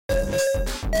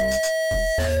Oh.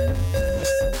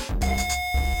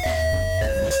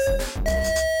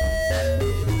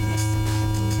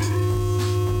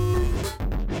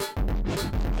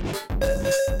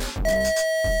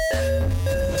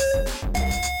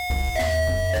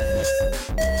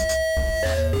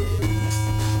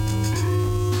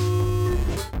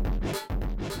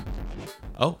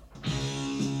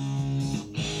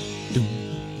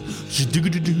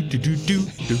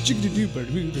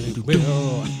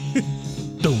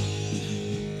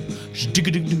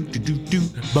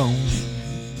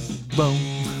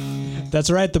 That's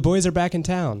right. The boys are back in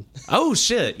town. Oh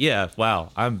shit! Yeah, wow.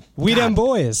 We them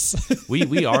boys.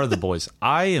 we are the boys.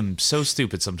 I am so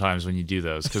stupid sometimes when you do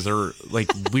those because they're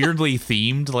like weirdly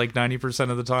themed like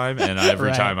 90% of the time, and every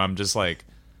Right. time I'm just like,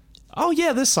 oh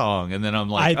yeah, this song, and then I'm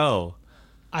like,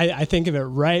 I think of it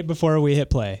right before we hit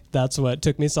play. That's what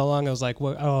took me so long. I was like,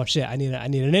 well, oh shit, I need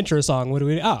an intro song. What do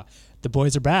we do? Oh, the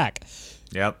boys are back.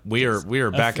 Yep, we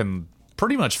are back in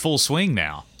pretty much full swing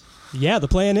now. Yeah, the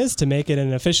plan is to make it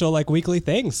an official like weekly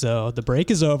thing. So the break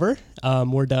is over.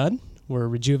 We're done. We're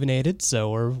rejuvenated.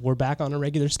 So we're back on a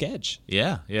regular sketch.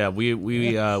 Yeah.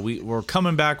 We're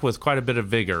coming back with quite a bit of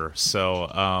vigor.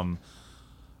 So,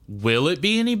 will it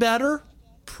be any better?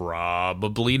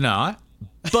 Probably not.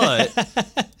 But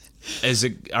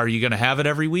are you going to have it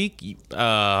every week?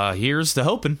 Here's the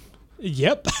hoping.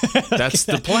 Yep. That's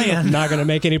the plan. I'm not going to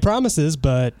make any promises,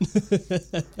 but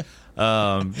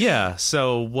yeah.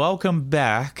 So welcome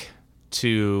back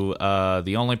to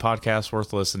the only podcast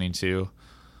worth listening to.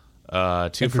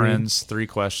 Two friends, three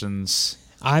questions.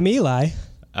 I'm Eli.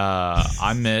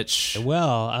 I'm Mitch.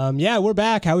 Well, yeah, we're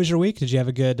back. How was your week? Did you have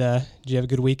a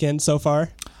good weekend so far?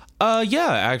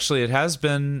 Yeah, actually it has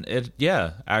been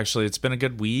it's been a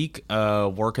good week.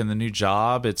 Working the new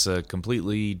job. It's a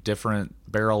completely different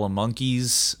barrel of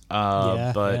monkeys.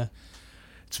 But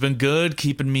it's been good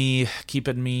keeping me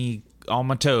on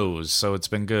my toes. So it's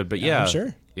been good. But yeah, I'm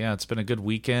sure. Yeah, it's been a good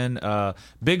weekend.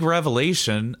 Big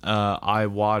revelation. I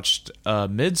watched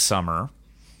Midsummer.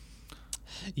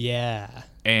 Yeah.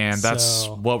 And that's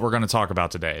what we're going to talk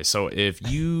about today. So if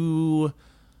you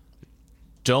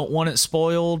don't want it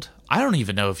spoiled, I don't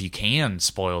even know if you can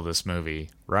spoil this movie,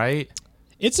 right?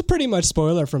 It's a pretty much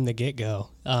spoiler from the get-go.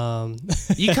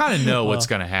 You kind of know what's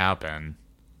going to happen.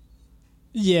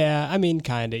 Yeah, I mean,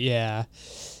 kind of, yeah.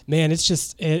 Man, it's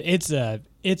just, it's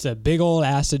a big old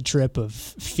acid trip of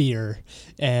fear.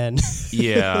 And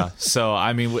yeah, so,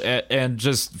 I mean, and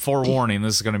just forewarning,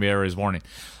 this is going to be everybody's warning.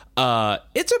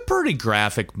 It's a pretty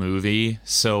graphic movie,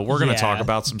 so we're going to talk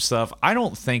about some stuff. I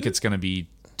don't think it's going to be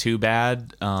too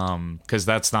bad, because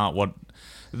that's not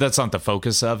the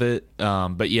focus of it.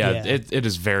 But yeah. It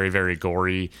is very, very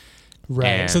gory. Right.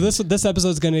 And so this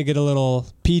episode's going to get a little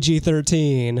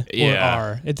PG-13 or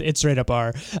R. It's straight up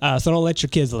R. So don't let your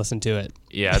kids listen to it.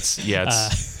 Yeah, it's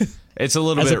a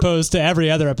little as bit opposed to every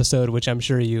other episode, which I'm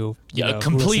sure you know,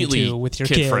 completely listen to with your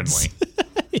kid kids. friendly.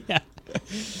 Yeah.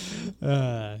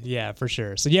 Yeah, for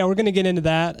sure. So yeah, we're going to get into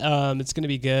that. It's going to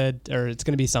be good, or it's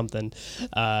going to be something.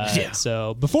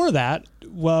 So before that,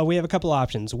 well, we have a couple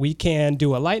options. We can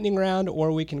do a lightning round,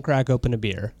 or we can crack open a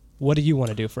beer. What do you want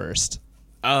to do first?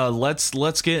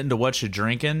 Let's get into what you're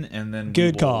drinking, and then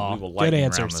we will lightning good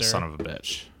answer, round this sir. son of a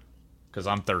bitch, because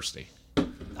I'm thirsty.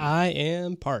 I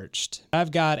am parched. I've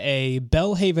got a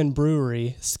Belhaven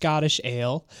Brewery Scottish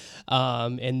Ale,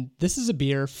 and this is a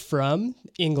beer from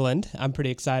England. I'm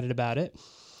pretty excited about it.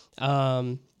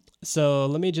 So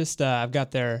let me just, I've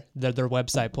got their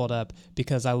website pulled up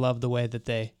because I love the way that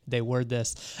they word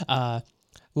this.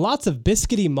 Lots of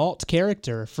biscuity malt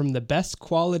character from the best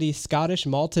quality Scottish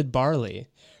malted barley.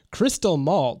 Crystal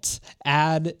malt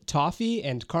add toffee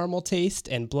and caramel taste,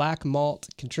 and black malt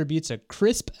contributes a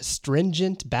crisp,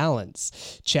 stringent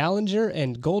balance. Challenger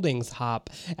and Goldings hop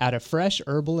add a fresh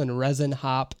herbal and resin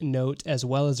hop note, as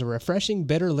well as a refreshing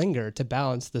bitter linger to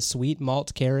balance the sweet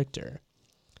malt character.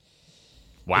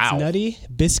 Wow. It's nutty,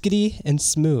 biscuity, and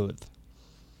smooth.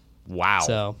 Wow.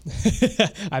 So,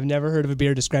 I've never heard of a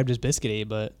beer described as biscuity,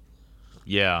 but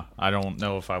yeah, I don't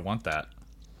know if I want that.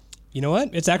 you know what?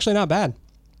 It's actually not bad.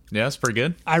 Yeah, it's pretty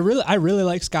good. I really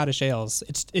like Scottish ales.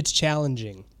 It's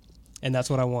challenging, and that's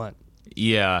what I want.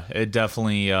 Yeah, it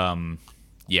definitely.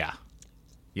 Yeah,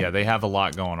 they have a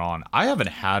lot going on. I haven't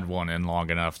had one in long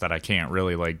enough that I can't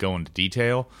really like go into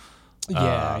detail.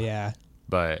 Yeah.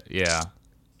 But yeah,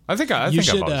 I think I've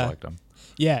always liked them.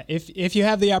 Yeah, if you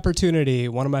have the opportunity,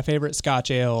 one of my favorite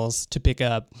Scotch ales to pick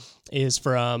up is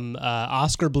from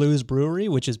Oscar Blues Brewery,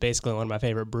 which is basically one of my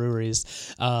favorite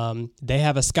breweries. They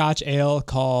have a Scotch ale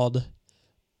called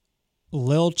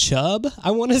Lil Chub,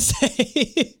 I want to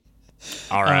say.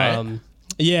 All right.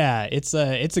 Yeah, it's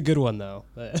a good one though.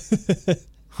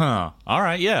 Huh. All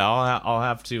right. Yeah, I'll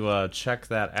have to check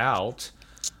that out.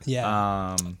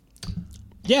 Yeah.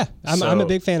 Yeah, I'm a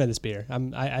big fan of this beer.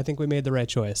 I think we made the right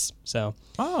choice. So.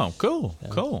 Oh, cool.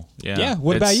 Cool. Yeah. Yeah.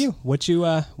 What about you? What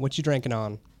you drinking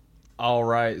on? All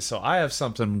right. So I have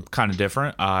something kind of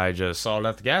different. I just saw it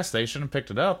at the gas station and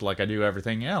picked it up like I do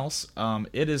everything else.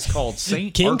 It is called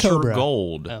St. Archer Cobra.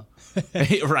 Gold. Oh.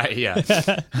 Right. Yeah.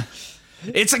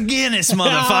 It's a Guinness,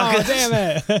 motherfucker. Oh,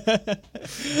 damn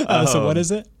it. So what is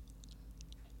it?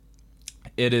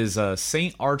 It is a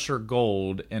St. Archer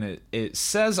Gold, and it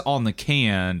says on the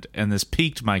can, and this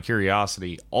piqued my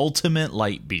curiosity, Ultimate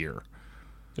Light Beer.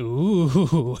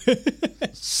 Ooh.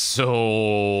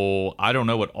 So I don't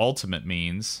know what ultimate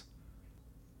means.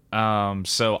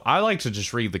 So I like to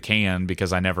just read the can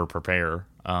because I never prepare,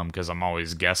 because I'm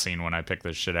always guessing when I pick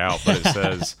this shit out. But it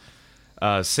says,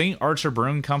 St. Archer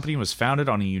Brewing Company was founded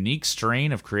on a unique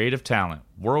strain of creative talent.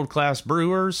 World-class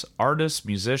brewers, artists,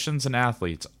 musicians, and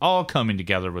athletes, all coming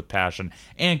together with passion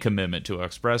and commitment to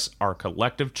express our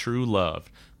collective true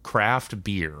love, craft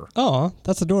beer. Oh,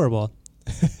 that's adorable.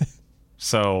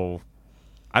 So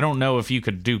I don't know if you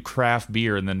could do craft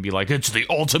beer and then be like, it's the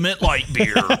ultimate light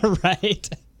beer. Right.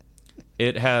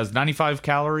 It has 95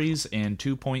 calories and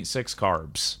 2.6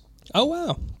 carbs. Oh,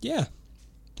 wow. Yeah.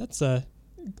 That's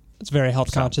very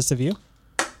health conscious of you.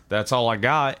 That's all I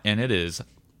got, and it is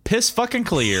piss fucking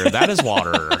clear. That is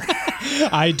water.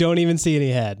 I don't even see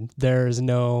any head. There's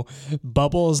no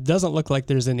bubbles. Doesn't look like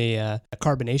there's any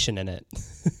carbonation in it.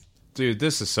 Dude,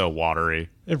 this is so watery.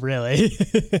 Really?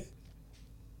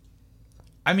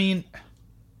 I mean,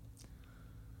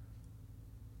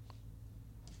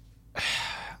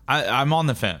 I'm on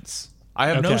the fence. I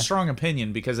have no strong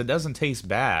opinion because it doesn't taste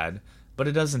bad, but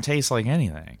it doesn't taste like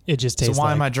anything. It just tastes So why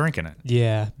like, am I drinking it?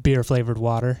 Yeah, beer flavored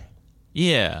water.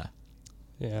 Yeah.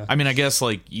 Yeah. I mean, I guess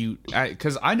like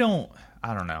because I don't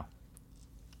know.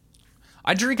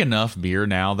 I drink enough beer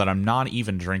now that I'm not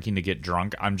even drinking to get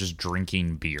drunk. I'm just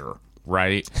drinking beer,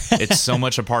 right? It's so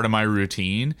much a part of my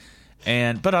routine.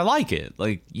 But I like it.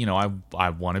 Like, you know, I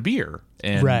want a beer.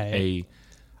 And right.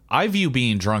 I view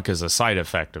being drunk as a side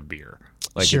effect of beer.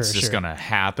 Like, it's just going to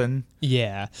happen.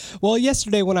 Yeah. Well,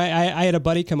 yesterday when I had a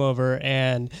buddy come over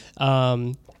and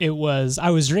I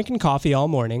was drinking coffee all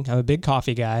morning. I'm a big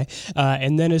coffee guy.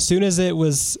 And then as soon as it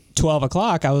was 12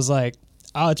 o'clock, I was like,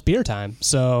 oh, it's beer time.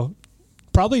 So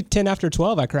probably 10 after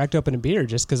 12, I cracked open a beer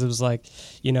just because it was like,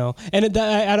 you know, and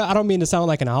I don't mean to sound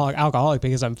like an alcoholic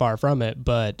because I'm far from it,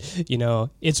 but, you know,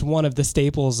 it's one of the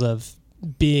staples of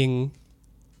being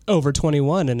over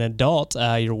 21, an adult.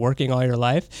 You're working all your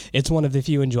life. It's one of the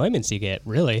few enjoyments you get,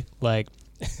 really. Like,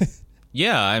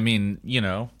 yeah, I mean, you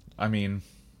know,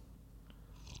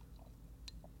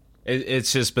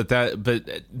 it's just,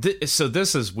 so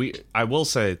this is, I will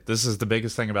say, this is the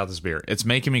biggest thing about this beer. It's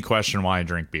making me question why I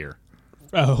drink beer.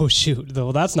 Oh, shoot.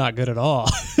 Well, that's not good at all.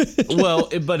 Well,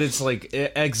 but it's like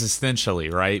existentially,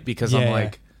 right? Because I'm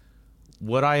like,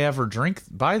 would I ever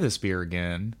buy this beer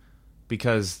again?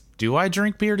 Because do I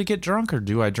drink beer to get drunk, or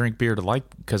do I drink beer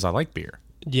because I like beer?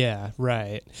 Yeah,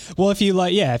 right. Well, if you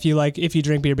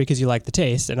drink beer because you like the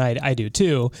taste, and I do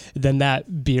too, then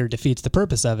that beer defeats the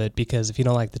purpose of it, because if you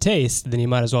don't like the taste, then you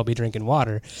might as well be drinking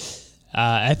water.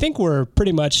 I think we're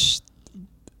pretty much...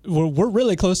 We're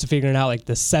really close to figuring out like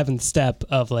the 7th step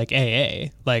of like AA.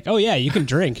 Like, oh yeah, you can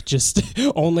drink, just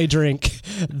only drink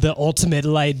the ultimate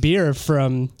light beer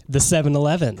from the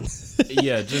 7-Eleven.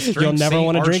 Yeah, just drink. You'll never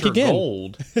want to drink again.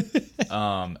 Gold.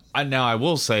 Now I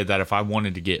will say that if I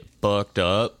wanted to get fucked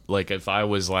up, like if I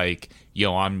was like,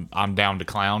 yo, I'm down to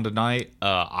clown tonight,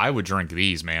 I would drink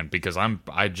these, man, because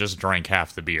I just drank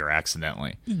half the beer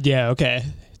accidentally. Yeah, okay.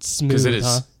 It's smooth, because it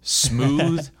is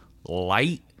smooth,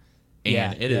 light.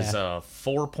 And it is a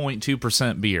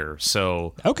 4.2% beer.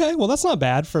 So okay, well that's not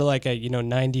bad for like a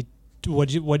 90.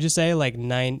 What'd you say, like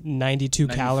 92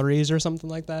 calories or something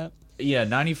like that? Yeah,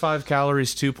 95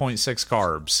 calories, 2.6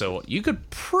 carbs. So you could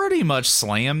pretty much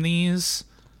slam these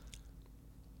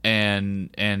and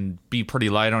be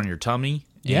pretty light on your tummy.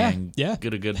 And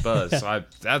get a good buzz. So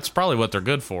that's probably what they're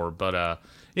good for. But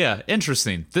yeah,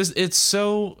 interesting. It's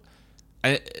so.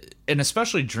 And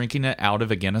especially drinking it out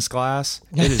of a Guinness glass,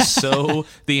 it is so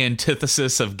the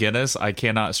antithesis of Guinness. I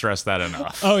cannot stress that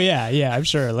enough. Oh, yeah, I'm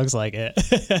sure it looks like it.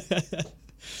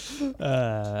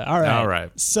 All right.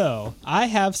 So I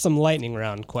have some lightning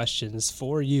round questions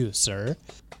for you, sir.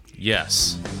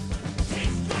 Yes.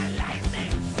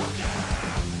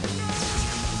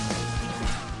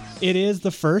 It is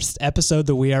the first episode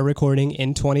that we are recording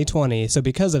in 2020. So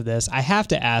because of this, I have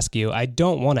to ask you, I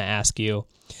don't want to ask you,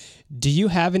 do you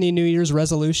have any New Year's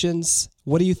resolutions?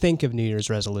 what do you think of New Year's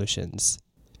resolutions?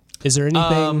 Is there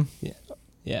anything?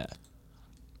 Yeah.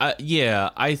 Yeah,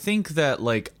 I think that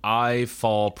like I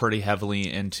fall pretty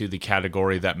heavily into the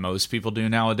category that most people do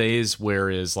nowadays,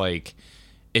 whereas like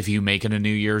if you make it a New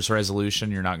Year's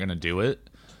resolution, you're not going to do it.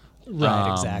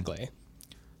 Right, exactly.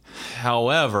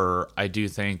 However, I do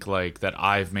think like that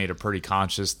I've made a pretty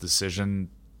conscious decision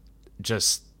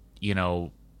just,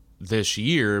 this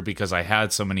year because I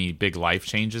had so many big life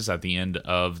changes at the end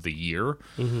of the year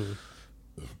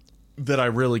that I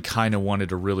really kind of wanted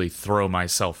to really throw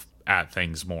myself at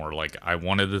things more. Like I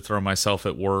wanted to throw myself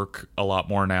at work a lot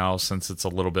more now since it's a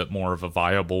little bit more of a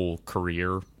viable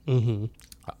career.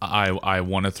 I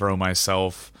want to throw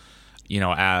myself,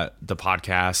 at the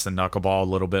podcast and Knuckleball a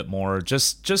little bit more,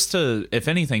 just to, if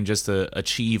anything, just to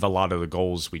achieve a lot of the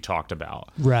goals we talked about.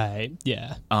 Right.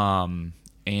 Yeah.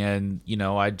 And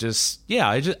I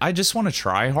just want to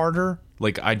try harder.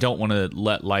 Like I don't want to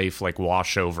let life like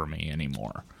wash over me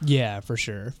anymore. Yeah, for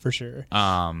sure.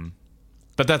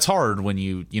 But that's hard when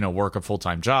you work a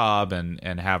full-time job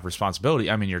and have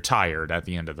responsibility. I mean, you're tired at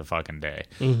the end of the fucking day.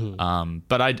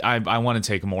 But I want to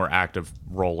take a more active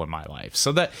role in my life.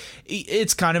 So that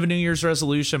it's kind of a New Year's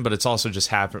resolution, but it's also just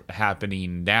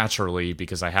happening naturally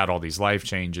because I had all these life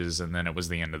changes and then it was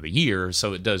the end of the year.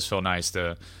 So it does feel nice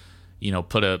to,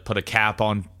 put a cap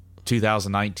on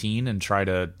 2019 and try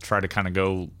to kind of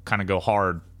go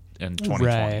hard in 2020.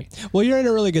 Right. Well, you're in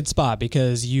a really good spot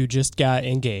because you just got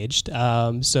engaged.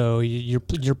 So you're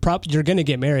going to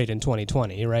get married in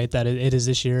 2020, right? That it is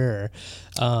this year.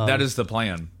 That is the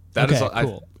plan.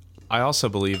 Cool. I also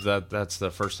believe that that's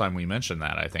the first time we mentioned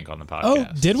that, I think, on the podcast.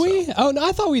 Oh, did we? Oh, no,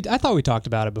 I thought we talked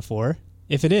about it before.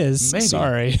 If it is, maybe.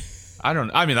 Sorry.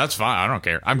 I mean, that's fine. I don't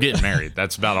care. I'm getting married.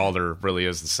 That's about all there really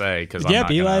is to say.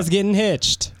 Eli's getting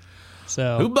hitched.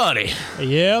 So, who buddy?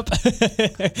 Yep.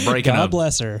 Breaking God up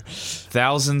bless her.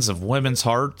 Thousands of women's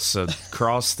hearts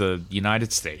across the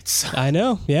United States. I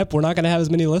know. Yep. We're not going to have as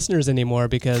many listeners anymore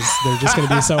because they're just going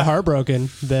to be so heartbroken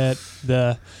that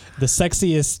the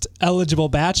sexiest eligible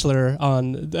bachelor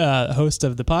on host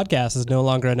of the podcast is no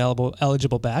longer an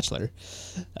eligible bachelor.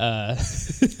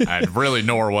 Really,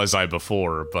 nor was I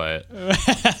before, but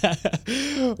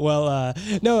well,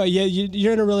 no, yeah,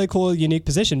 you're in a really cool, unique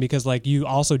position because like you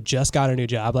also just got a new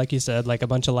job, like you said, like a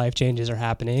bunch of life changes are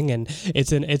happening, and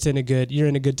you're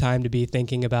in a good time to be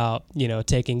thinking about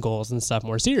taking goals and stuff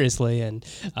more seriously, and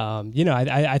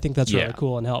I think that's really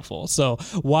cool and helpful. So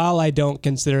while I don't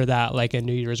consider that like a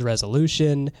New Year's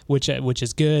resolution, which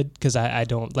is good because I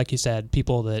don't, like you said,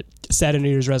 people that set a New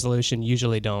Year's resolution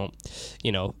usually don't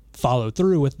follow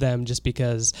through with them just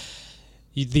because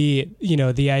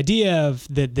the idea of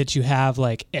that you have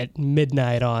like at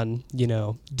midnight on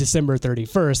December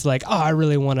 31st, like, oh, I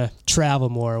really want to travel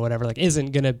more or whatever, like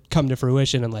isn't going to come to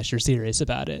fruition unless you're serious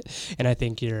about it. And I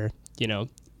think you're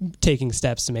taking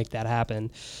steps to make that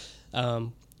happen,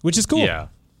 which is cool. Yeah.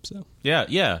 So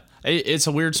yeah, it's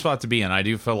a weird spot to be in. I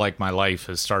do feel like my life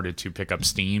has started to pick up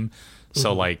steam.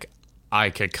 So like I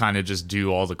could kind of just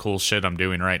do all the cool shit I'm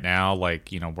doing right now, like,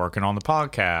 working on the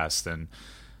podcast and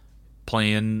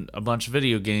playing a bunch of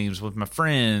video games with my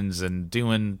friends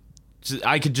and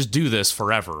I could just do this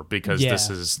forever because this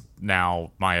is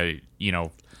now my,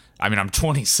 I'm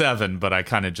 27, but I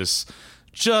kind of just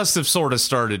have sort of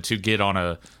started to get on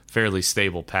a fairly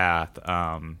stable path.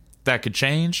 That could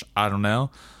change. I don't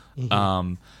know.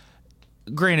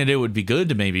 Granted, it would be good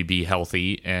to maybe be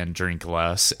healthy and drink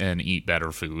less and eat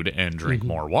better food and drink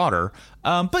more water.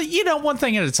 But one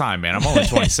thing at a time, man. I'm only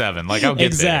 27. Like I'll get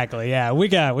exactly. there.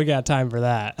 Yeah, we got time for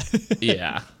that.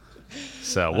 Yeah.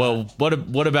 So, well,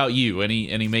 what about you?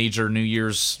 Any major New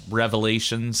Year's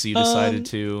revelations you decided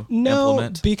to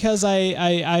implement? No, because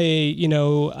I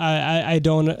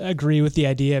don't agree with the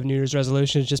idea of New Year's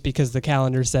resolutions. Just because the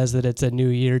calendar says that it's a new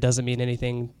year doesn't mean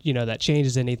anything, that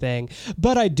changes anything.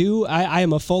 But I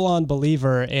am a full-on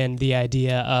believer in the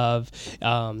idea of,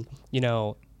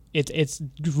 it's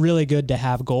really good to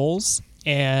have goals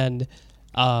and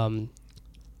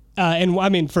I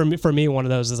mean, for me, one of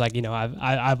those is like,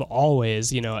 I've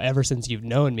always, ever since you've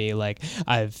known me, like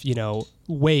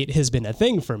weight has been a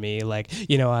thing for me. Like,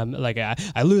 I'm like,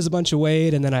 I lose a bunch of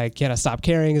weight and then I kind of stop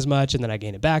carrying as much and then I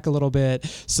gain it back a little bit.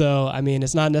 So, I mean,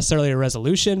 it's not necessarily a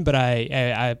resolution, but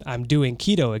I'm doing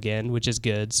keto again, which is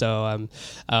good. So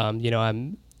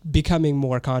I'm becoming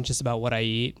more conscious about what I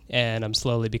eat, and I'm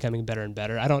slowly becoming better and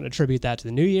better. I don't attribute that to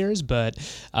the New Year's, but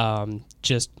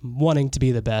just wanting to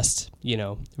be the best,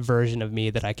 version of me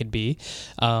that I could be.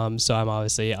 So I'm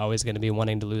obviously always going to be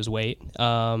wanting to lose weight.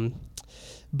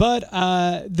 But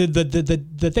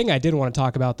the thing I did want to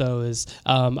talk about though is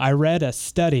I read a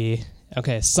study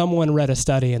Okay, someone read a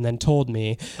study and then told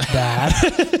me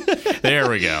that. There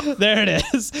we go. There it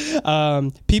is.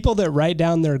 People that write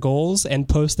down their goals and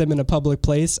post them in a public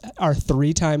place are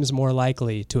 3 times more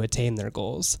likely to attain their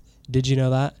goals. Did you know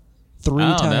that? 3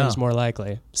 times more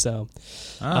likely. So,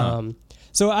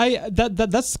 so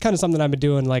that's kind of something I've been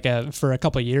doing for a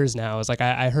couple of years now. Is like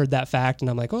I heard that fact and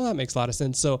I'm like, well, that makes a lot of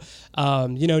sense. So,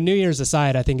 New Year's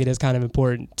aside, I think it is kind of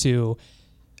important to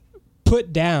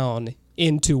put down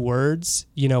into words,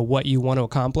 what you want to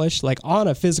accomplish, like on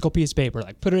a physical piece of paper,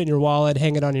 like put it in your wallet,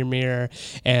 hang it on your mirror,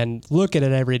 and look at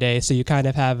it every day. So you kind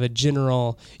of have a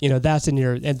general, that's in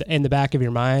the back of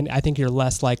your mind. I think you're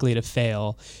less likely to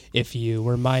fail if you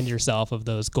remind yourself of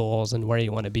those goals and where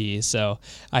you want to be. So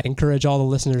I'd encourage all the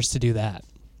listeners to do that.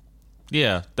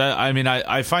 Yeah,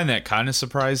 I find that kind of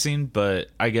surprising, but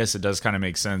I guess it does kind of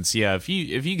make sense. Yeah, if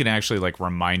you can actually like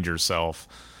remind yourself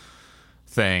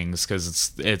things,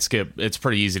 because it's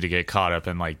pretty easy to get caught up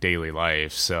in like daily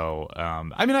life. So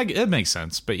it makes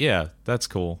sense. But yeah, that's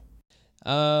cool.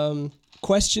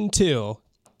 Question 2: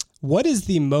 what is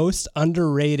the most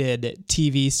underrated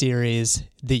TV series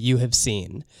that you have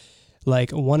seen?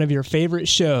 Like one of your favorite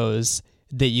shows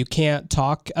that you can't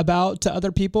talk about to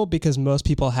other people because most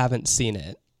people haven't seen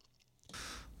it.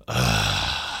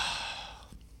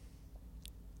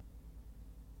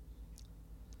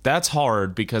 That's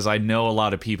hard because I know a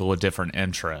lot of people with different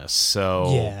interests.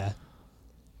 So yeah,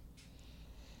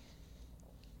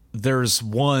 there's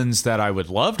ones that I would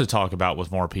love to talk about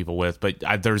with more people with, but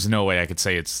there's no way I could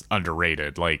say it's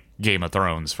underrated. Like Game of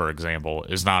Thrones, for example,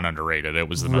 is not underrated. It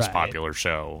was the most popular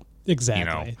show,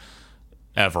 exactly,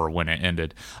 ever when it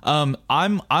ended. I'm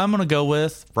gonna go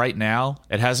with right now.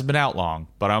 It hasn't been out long,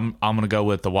 but I'm gonna go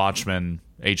with the Watchmen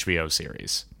HBO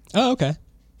series. Oh, okay.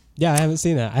 Yeah, I haven't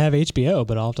seen that. I have HBO,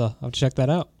 but I'll have to check that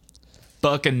out.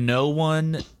 And no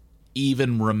one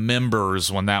even remembers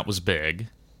when that was big.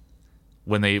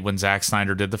 When Zack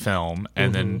Snyder did the film,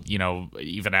 and then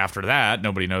even after that,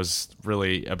 nobody knows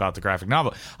really about the graphic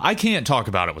novel. I can't talk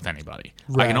about it with anybody.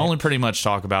 Right. I can only pretty much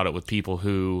talk about it with people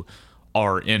who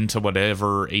are into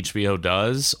whatever HBO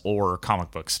does or comic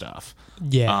book stuff.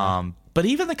 Yeah. But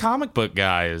even the comic book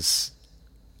guys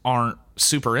aren't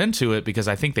super into it because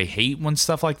I think they hate when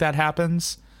stuff like that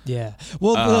happens. Yeah.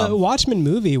 Well, the Watchmen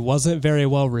movie wasn't very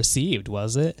well received,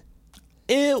 was it?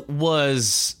 It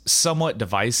was somewhat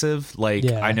divisive.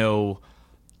 I know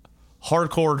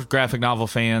hardcore graphic novel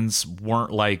fans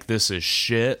weren't like, this is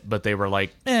shit, but they were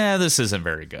like, this isn't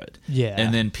very good. Yeah.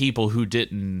 And then people who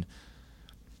didn't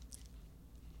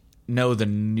know the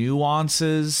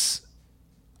nuances,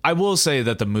 I will say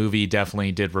that the movie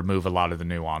definitely did remove a lot of the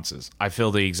nuances. I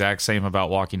feel the exact same about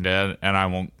Walking Dead, and I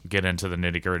won't get into the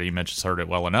nitty-gritty. Mitch has heard it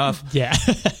well enough. Yeah.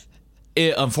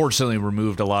 It unfortunately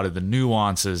removed a lot of the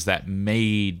nuances that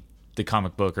made the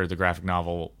comic book or the graphic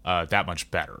novel that much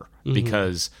better. Mm-hmm.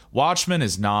 Because Watchmen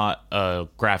is not a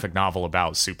graphic novel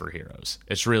about superheroes.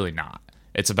 It's really not.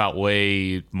 It's about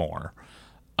way more.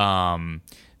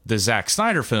 The Zack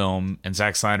Snyder film, and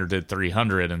Zack Snyder did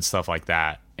 300 and stuff like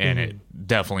that, and it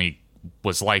definitely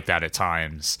was like that at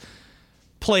times,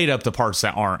 played up the parts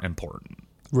that aren't important.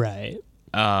 Right.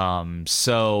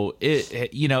 So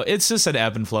it's just an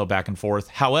ebb and flow back and forth.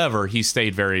 However, he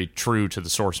stayed very true to the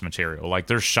source material. Like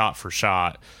there's shot for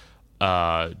shot,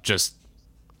 just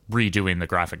redoing the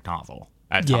graphic novel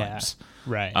at times.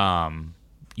 Right.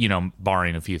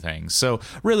 Barring a few things. So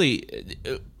really,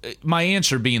 my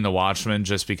answer being the Watchmen,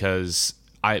 just because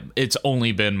it's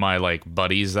only been my like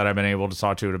buddies that I've been able to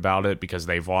talk to about it because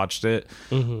they've watched it.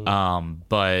 Mm-hmm.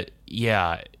 But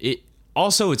yeah,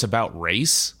 it's about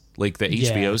race. Like the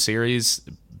HBO series,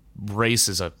 race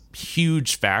is a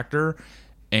huge factor,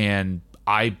 and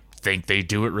I think they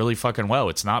do it really fucking well.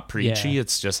 It's not preachy.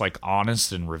 It's just like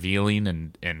honest and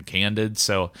revealing and candid.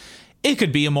 So it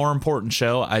could be a more important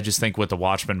show. I just think with the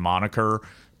Watchmen moniker,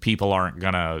 people aren't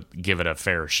gonna give it a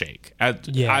fair shake.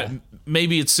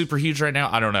 Maybe it's super huge right now.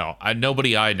 I don't know.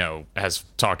 Nobody I know has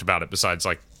talked about it besides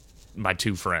like my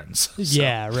 2 friends. So.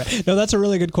 Yeah, right. No, that's a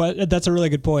really good that's a really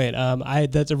good point.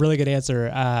 That's a really good answer,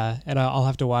 and I'll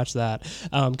have to watch that.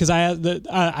 Because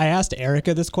I asked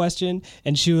Erica this question,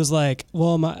 and she was like,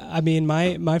 "Well,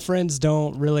 my friends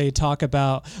don't really talk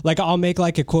about, like, I'll make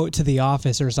like a quote to The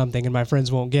Office or something, and my friends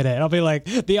won't get it. I'll be like,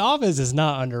 The Office is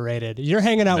not underrated. You're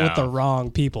hanging out with the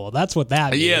wrong people. That's what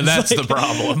that means. Yeah, that's like, the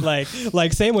problem.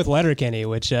 Like same with Letterkenny,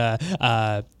 which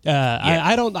I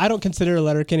don't consider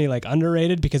Letterkenny like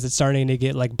underrated because it's starting to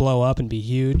get like blow up and be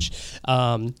huge,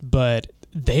 but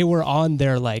they were on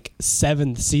their like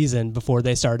 7th season before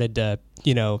they started to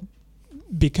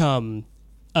become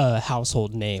a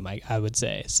household name, I would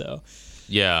say. So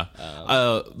Yeah.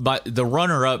 But the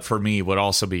runner-up for me would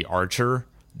also be Archer,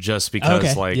 just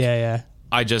because, like, yeah.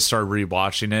 I just started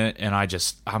rewatching it, and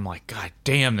I'm like, God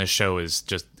damn, this show is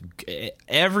just...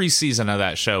 Every season of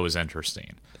that show is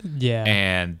interesting. Yeah.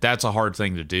 And that's a hard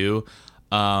thing to do.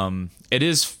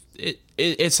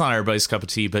 It's not everybody's cup of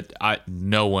tea, but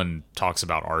no one talks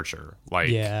about Archer,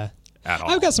 like, at all.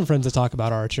 I've got some friends that talk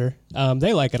about Archer.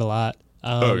 They like it a lot.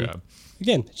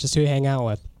 Again, it's just who you hang out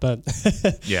with. But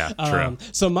yeah, true.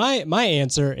 So my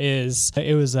answer is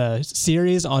it was a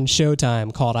series on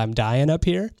Showtime called I'm Dying Up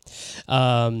Here.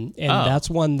 That's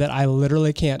one that I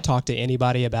literally can't talk to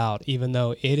anybody about, even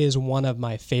though it is one of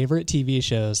my favorite TV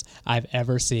shows I've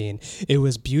ever seen. It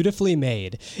was beautifully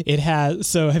made.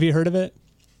 Have you heard of it?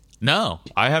 No,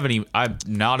 I haven't even, I'm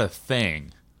not a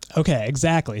thing. Okay,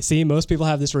 exactly. See, most people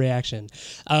have this reaction.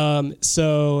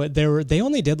 So they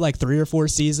only did like 3 or 4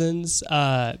 seasons,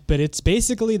 but it's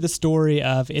basically the story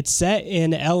of, it's set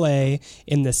in LA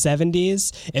in the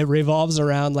 70s. It revolves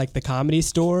around like the Comedy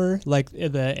Store, like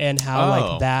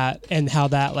how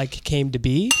that like came to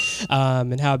be,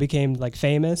 and how it became like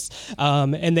famous.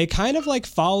 And they kind of like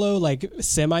follow like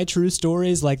semi-true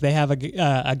stories. Like they have a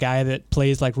guy that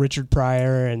plays like Richard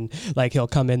Pryor, and like he'll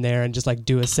come in there and just like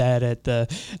do a set at the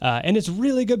and it's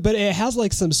really good, but it has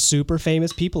like some super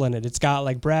famous people in it. It's got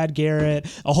like Brad Garrett,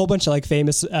 a whole bunch of like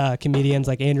famous comedians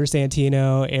like Andrew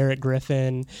Santino, Eric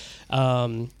Griffin,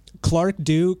 Clark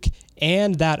Duke,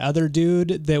 and that other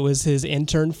dude that was his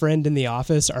intern friend in The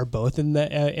Office are both in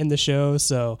the show.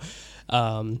 So,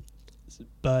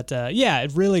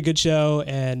 really good show,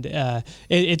 and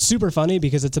it's super funny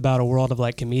because it's about a world of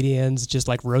like comedians just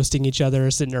like roasting each other,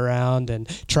 sitting around and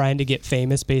trying to get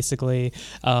famous, basically.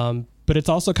 But it's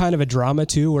also kind of a drama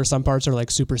too, where some parts are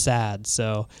like super sad.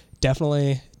 So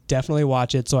definitely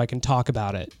watch it so I can talk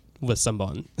about it with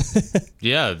someone.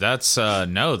 Yeah, that's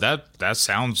that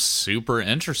sounds super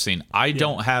interesting. I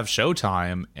don't have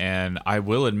Showtime, and I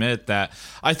will admit that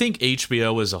I think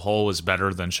HBO as a whole is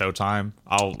better than Showtime.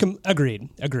 Agreed.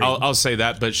 I'll say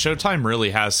that, but Showtime really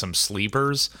has some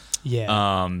sleepers.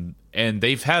 Yeah. And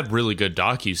they've had really good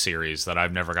docuseries that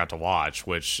I've never got to watch,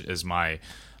 which is my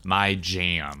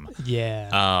jam.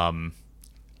 Yeah.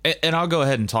 And I'll go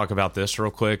ahead and talk about this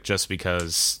real quick, just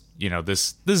because, you know,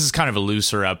 this is kind of a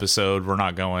looser episode. We're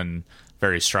not going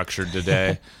very structured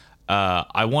today.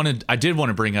 I did want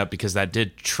to bring up, because that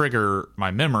did trigger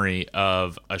my memory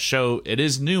of a show. It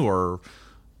is newer,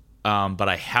 but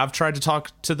I have tried to talk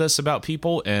to this about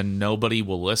people, and nobody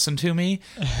will listen to me.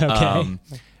 Okay.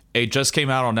 It just came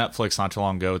out on Netflix not too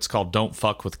long ago. It's called Don't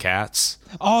Fuck with Cats.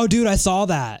 Oh, dude, I saw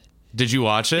that. Did you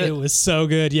watch it? It was so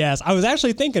good, yes. I was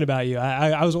actually thinking about you.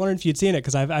 I was wondering if you'd seen it,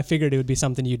 because I figured it would be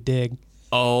something you'd dig.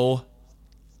 Oh,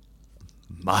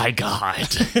 my God.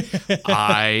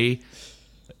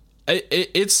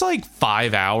 It's like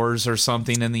 5 hours or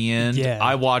something in the end. Yeah.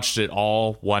 I watched it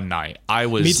all one night. I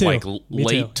was like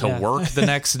late to work the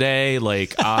next day.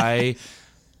 Like, I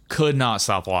could not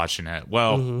stop watching it.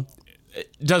 Well,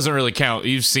 It doesn't really count.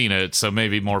 You've seen it, so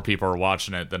maybe more people are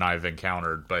watching it than I've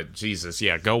encountered. But Jesus,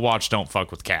 yeah, go watch Don't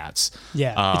Fuck with Cats.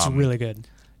 Yeah, it's really good.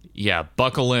 Yeah,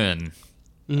 buckle in.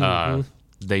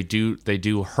 They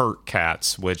do hurt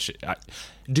cats, which,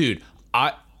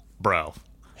 bro,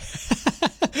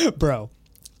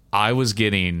 I was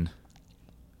getting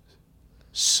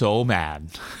so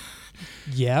mad.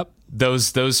 Yep.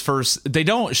 Those first, they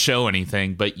don't show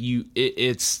anything, but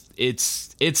it's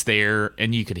there,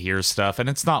 and you could hear stuff, and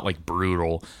it's not like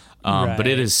brutal, right. But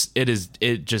it is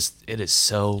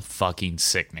so fucking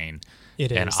sickening.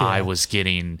 It is, and yeah. I was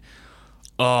getting,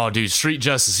 oh, dude, Street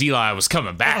Justice Eli was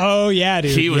coming back. Oh yeah,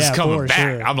 dude, he was coming back.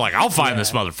 Sure. I'm like, I'll find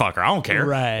this motherfucker. I don't care.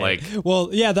 Right. Like, well,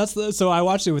 yeah, so I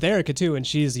watched it with Erica too, and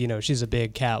she's a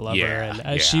big cat lover,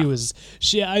 and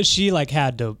she like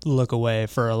had to look away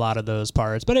for a lot of those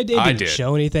parts, but it didn't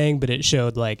show anything, but it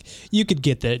showed like you could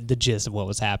get the gist of what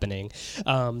was happening.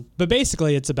 But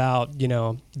basically, it's about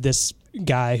this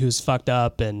guy who's fucked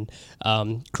up and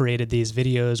created these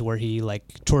videos where he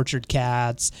like tortured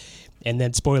cats. And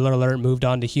then, spoiler alert, moved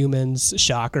on to humans.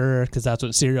 Shocker, because that's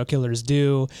what serial killers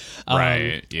do.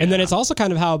 Right. Yeah. And then it's also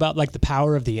kind of how about like the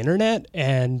power of the internet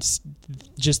and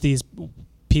just these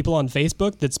people on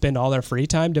Facebook that spend all their free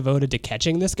time devoted to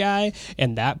catching this guy.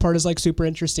 And that part is like super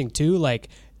interesting too. Like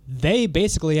they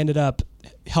basically ended up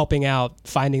helping out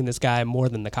finding this guy more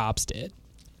than the cops did.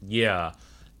 Yeah.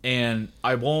 And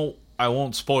I won't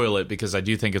spoil it, because I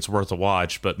do think it's worth a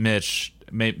watch. But Mitch,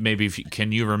 maybe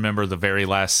can you remember the very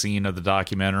last scene of the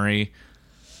documentary?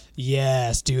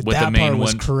 Yes, dude, that part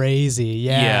was crazy.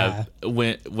 Yeah,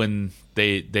 when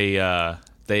they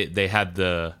had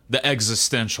the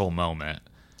existential moment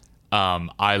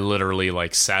I literally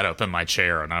like sat up in my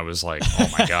chair and I was like, oh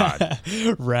my God,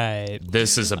 right.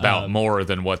 This is about more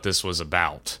than what this was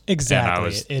about.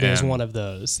 Exactly. It is one of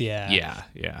those. Yeah.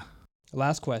 Yeah.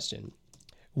 Last question.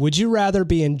 Would you rather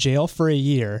be in jail for a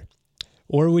year,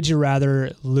 or would you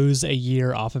rather lose a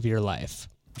year off of your life?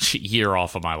 Year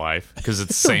off of my life, because it's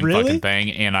the same Really? fucking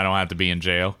thing, and I don't have to be in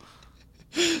jail.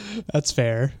 That's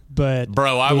fair, but...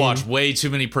 Bro, I watch way too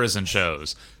many prison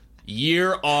shows.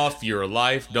 Year off your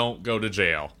life, don't go to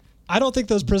jail. I don't think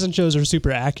those prison shows are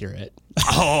super accurate.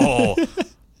 Oh,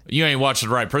 you ain't watching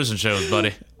the right prison shows,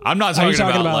 buddy. I'm not talking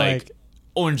about like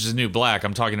Orange is the New Black.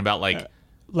 I'm talking about like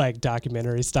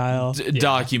documentary style.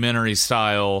 Documentary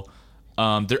style.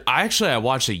 I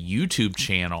watched a YouTube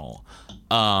channel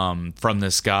from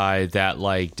this guy that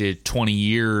like did 20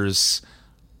 years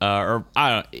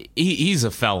he's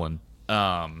a felon.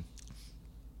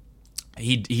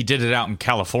 He did it out in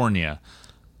California.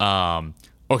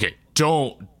 Okay,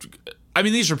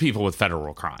 these are people with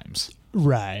federal crimes.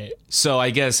 Right. So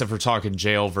I guess if we're talking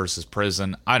jail versus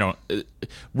prison,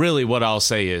 really what I'll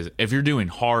say is if you're doing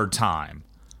hard time,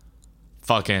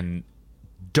 fucking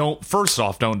don't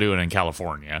do it in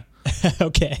California.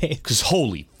 Okay. Because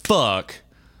holy fuck.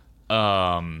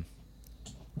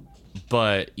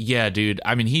 But yeah, dude,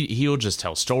 I mean, he'll just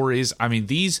tell stories. I mean,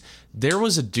 there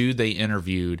was a dude they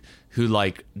interviewed who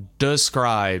like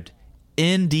described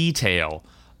in detail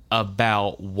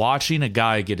about watching a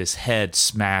guy get his head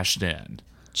smashed in.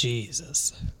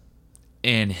 Jesus.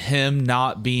 And him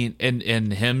not being, and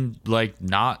him like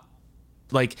not,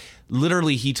 like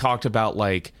literally he talked about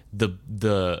like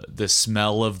the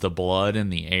smell of the blood in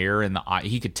the air and the eye.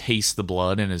 He could taste the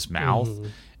blood in his mouth.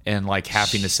 And like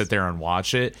having to sit there and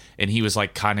watch it, and he was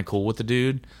like kind of cool with the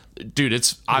dude.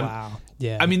 Wow.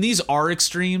 Yeah. I mean, these are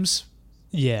extremes.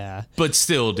 Yeah. But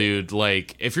still, dude,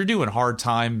 like if you're doing hard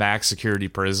time max security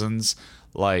prisons,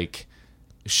 like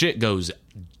shit goes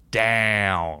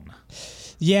down.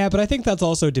 Yeah, but I think that's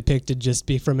also depicted just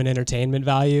from an entertainment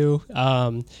value.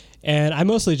 And I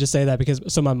mostly just say that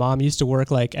because my mom used to work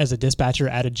like as a dispatcher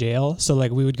at a jail, so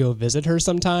like we would go visit her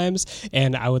sometimes,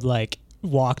 and I would like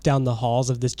walk down the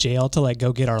halls of this jail to like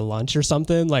go get our lunch or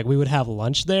something. Like we would have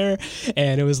lunch there,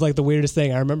 and it was like the weirdest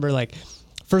thing. I remember like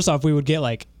first off, we would get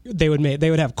like they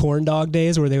would have corn dog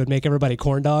days where they would make everybody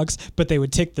corn dogs, but they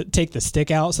would take the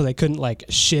stick out so they couldn't like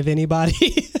shiv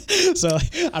anybody. So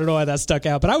I don't know why that stuck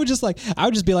out, but I would just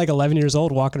be like 11 years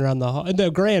old walking around the hall.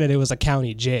 And granted, it was a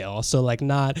county jail, so like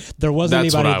there wasn't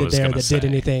anybody there that did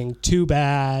anything too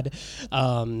bad.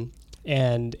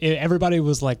 And everybody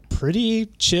was like pretty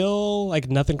chill, like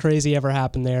nothing crazy ever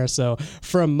happened there. So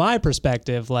from my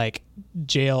perspective, like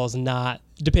jail is not,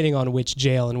 depending on which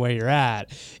jail and where you're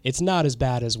at, it's not as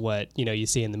bad as what you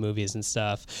see in the movies and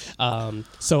stuff.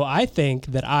 So I think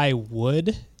that I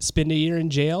would spend a year in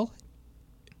jail,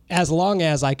 as long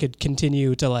as I could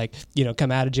continue to like, come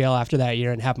out of jail after that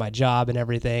year and have my job and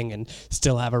everything and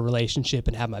still have a relationship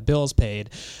and have my bills paid.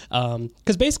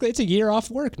 Because basically it's a year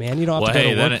off work, man. You don't have to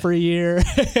go to work for a year.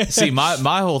 See,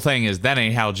 my whole thing is that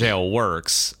ain't how jail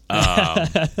works.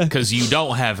 Because you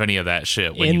don't have any of that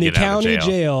shit when you get out of jail. In the county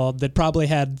jail that probably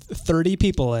had 30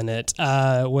 people in it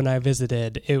when I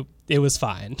visited, it was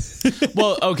fine.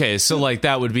 Well, okay, so like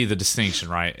that would be the distinction,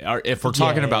 right? If we're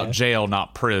talking about jail,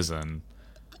 not prison.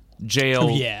 Jail,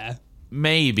 yeah,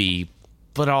 maybe,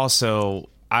 but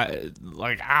also I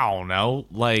don't know,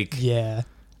 like yeah.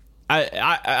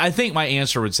 I think my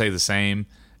answer would say the same.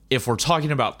 If we're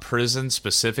talking about prison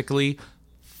specifically,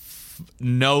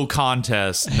 no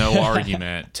contest, no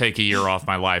argument. Take a year off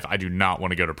my life. I do not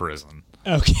want to go to prison.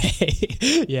 Okay,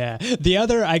 yeah. The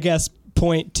other, I guess,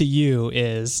 point to you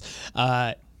is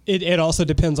it also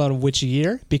depends on which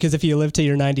year, because if you live till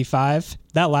you're 95,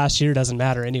 that last year doesn't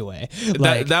matter anyway.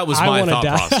 Like, that was my thought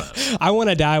process. I want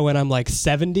to die when I'm like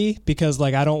 70, because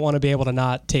like I don't want to be able to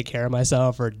not take care of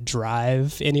myself or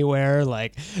drive anywhere.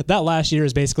 Like that last year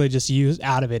is basically just used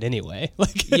out of it anyway.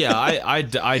 Like yeah,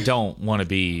 I don't want to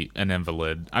be an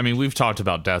invalid. I mean, we've talked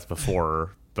about death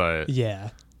before, but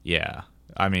yeah.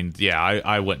 I mean, yeah,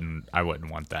 I wouldn't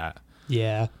want that.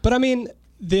 Yeah, but I mean,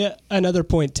 another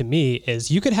point to me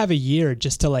is you could have a year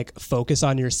just to like focus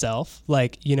on yourself,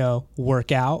 like,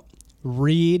 work out,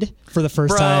 read for the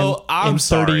first time in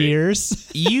 30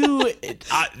 years.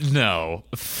 No.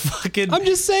 Fucking. I'm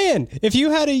just saying, if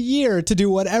you had a year to do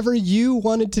whatever you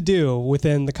wanted to do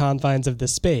within the confines of the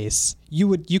space,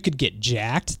 you could get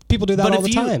jacked. People do that all the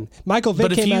time. Michael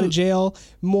Vick came out of jail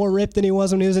more ripped than he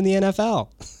was when he was in the NFL.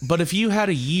 But if you had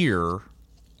a year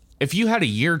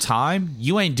time,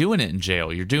 you ain't doing it in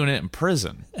jail. You're doing it in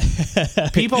prison.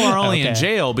 People are only in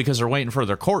jail because they're waiting for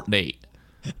their court date.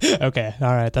 Okay,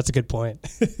 all right, that's a good point.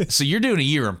 So you're doing a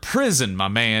year in prison, my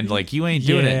man. Like, you ain't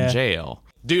doing it in jail.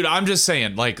 Dude, I'm just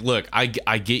saying, like, look, I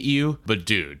get you, but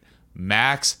dude,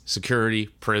 max security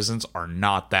prisons are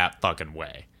not that fucking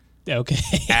way.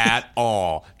 Okay. At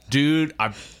all. Dude,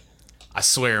 I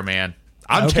swear, man.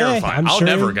 I'm terrified. I'll sure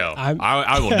never go.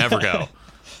 I will never go.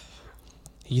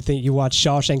 You think you watched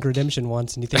Shawshank Redemption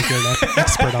once and you think you're an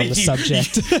expert on the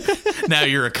subject. Now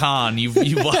you're a con. You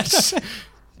watched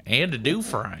and a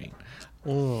Dufresne.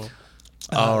 All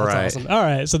right. Awesome. All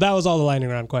right. So that was all the lightning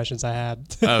round questions I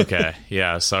had. Okay.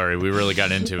 Yeah. Sorry. We really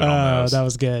got into it on those. That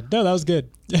was good. No, that was good.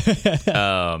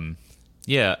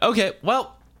 Yeah. Okay.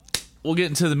 Well, we'll get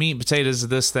into the meat and potatoes of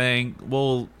this thing.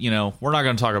 We're not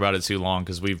going to talk about it too long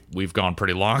because we've gone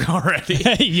pretty long already.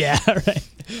 Yeah. Right.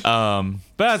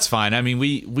 But that's fine. I mean,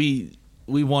 we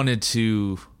wanted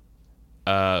to.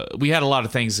 We had a lot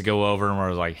of things to go over, and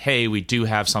we're like, hey, we do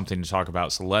have something to talk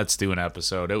about, so let's do an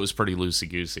episode. It was pretty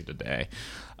loosey-goosey today.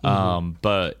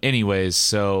 But anyways,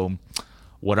 so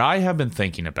what I have been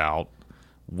thinking about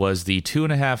was the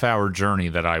 2.5-hour journey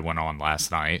that I went on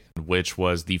last night, which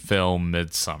was the film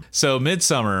Midsommar. So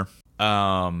Midsommar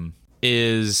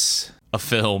is a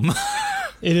film.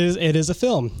 It is a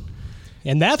film.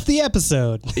 And that's the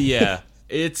episode. Yeah.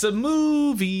 It's a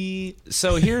movie.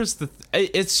 So here's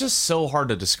it's just so hard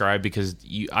to describe because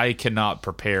I cannot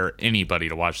prepare anybody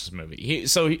to watch this movie.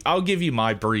 So I'll give you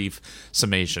my brief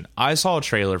summation. I saw a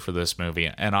trailer for this movie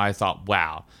and I thought,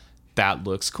 wow, that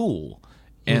looks cool.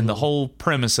 And the whole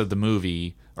premise of the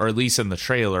movie, or at least in the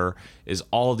trailer, is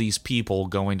all these people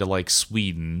going to like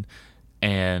Sweden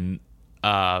and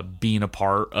being a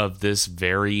part of this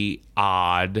very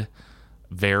odd,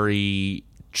 very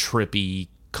trippy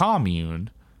commune,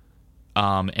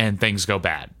 and things go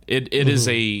bad. It is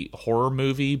a horror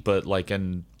movie, but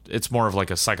it's more of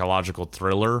like a psychological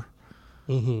thriller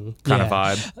kind of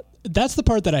vibe. That's the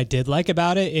part that I did like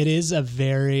about it. It is I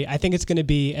think it's going to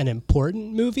be an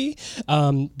important movie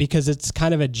because it's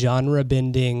kind of a genre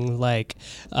bending,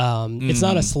 it's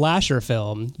not a slasher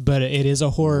film, but it is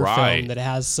a horror film that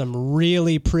has some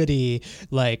really pretty,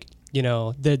 the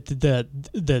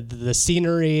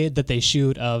scenery that they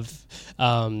shoot of,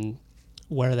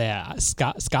 where are they at?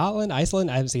 Scotland, Iceland?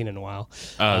 I haven't seen it in a while.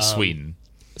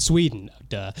 Sweden,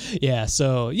 duh. Yeah,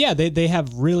 so yeah, they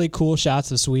have really cool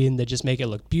shots of Sweden that just make it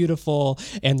look beautiful,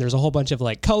 and there's a whole bunch of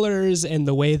colors, and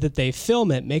the way that they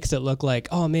film it makes it look like,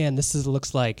 oh man,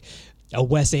 looks like a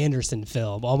Wes Anderson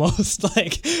film almost.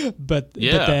 But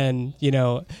then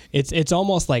it's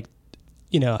almost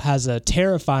has a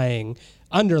terrifying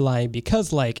underlying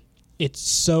because it's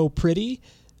so pretty.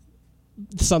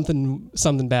 Something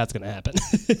bad's gonna happen.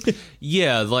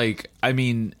 Yeah,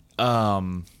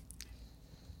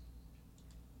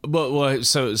 But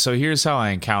so here's how I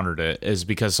encountered it is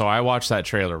because I watched that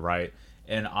trailer, right,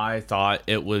 and I thought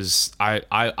it was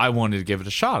I wanted to give it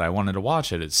a shot. I wanted to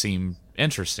watch it. It seemed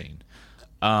interesting.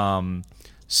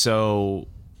 So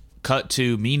cut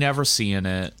to me never seeing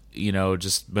it,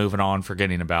 just moving on,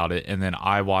 forgetting about it, and then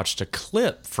I watched a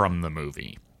clip from the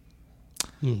movie.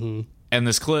 And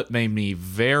this clip made me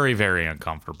very, very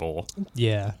uncomfortable.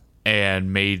 Yeah.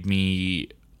 And made me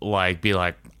be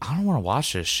like, I don't want to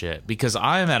watch this shit because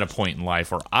I am at a point in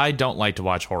life where I don't like to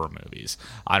watch horror movies.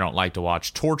 I don't like to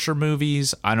watch torture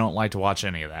movies. I don't like to watch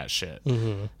any of that shit.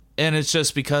 And it's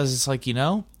just because it's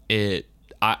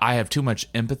I have too much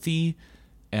empathy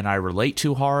and I relate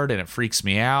too hard and it freaks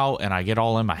me out and I get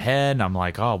all in my head and I'm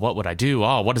like, oh, what would I do?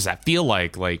 Oh, what does that feel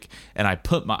like? And I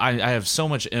have so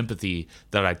much empathy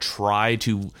that I try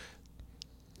to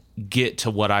get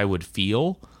to what I would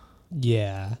feel.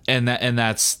 Yeah. And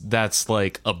that's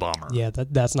like a bummer. Yeah,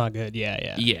 that's not good.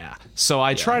 Yeah. Yeah. So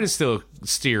I try to still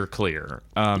steer clear.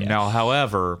 Now,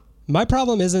 however, my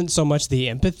problem isn't so much the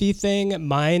empathy thing.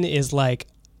 Mine is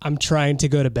I'm trying to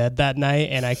go to bed that night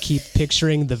and I keep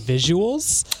picturing the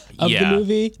visuals of the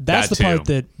movie. That's the part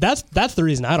that's the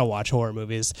reason I don't watch horror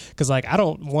movies, because I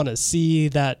don't want to see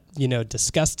that,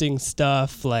 disgusting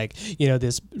stuff,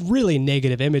 this really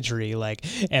negative imagery,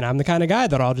 and I'm the kind of guy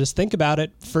that I'll just think about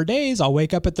it for days. I'll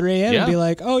wake up at 3 a.m. and be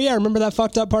like, oh yeah, remember that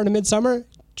fucked up part of Midsommar?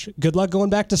 Good luck going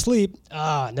back to sleep.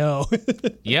 No.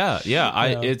 Yeah.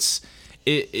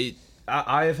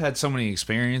 I have had so many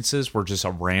experiences where just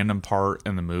a random part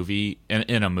in the movie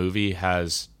in a movie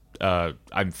has,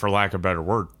 for lack of a better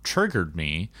word, triggered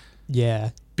me. Yeah.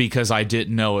 Because I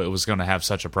didn't know it was going to have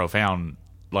such a profound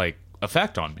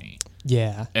effect on me.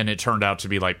 Yeah. And it turned out to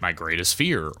be my greatest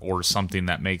fear or something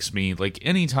that makes me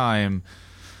anytime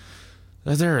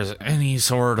there is any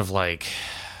sort of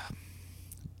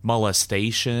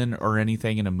molestation or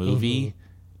anything in a movie,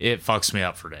 it fucks me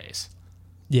up for days.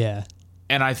 Yeah.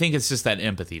 and I think it's just that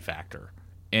empathy factor.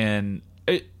 And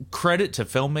credit to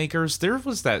filmmakers. There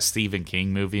was that Stephen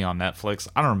King movie on Netflix.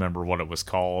 I don't remember what it was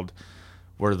called,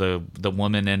 where the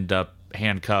woman ended up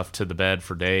handcuffed to the bed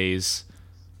for days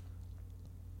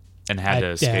and had to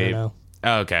escape. I don't know.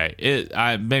 Okay,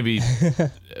 maybe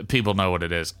people know what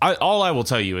it is. All I will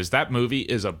tell you is that movie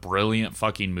is a brilliant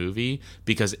fucking movie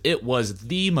because it was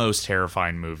the most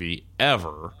terrifying movie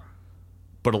ever.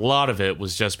 But a lot of it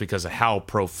was just because of how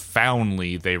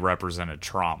profoundly they represented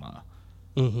trauma.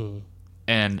 Mm-hmm.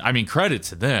 And I mean, credit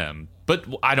to them, but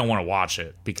I don't want to watch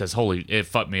it because it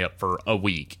fucked me up for a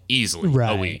week, easily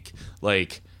a week.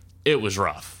 Like, it was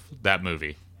rough, that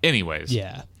movie. Anyways,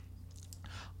 yeah,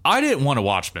 I didn't want to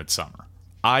watch Midsommar.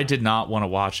 I did not want to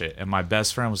watch it, and my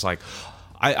best friend was like,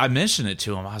 I mentioned it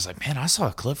to him. I was like, man, I saw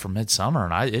a clip from Midsommar,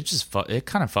 and it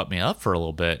kind of fucked me up for a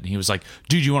little bit. And he was like,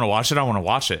 dude, you want to watch it? I want to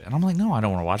watch it. And I'm like, no, I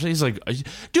don't want to watch it. He's like,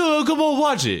 dude, come on,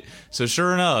 watch it. So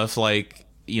sure enough, like,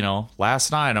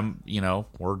 last night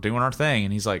we're doing our thing,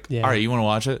 and he's like, all right, you want to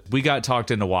watch it? We got talked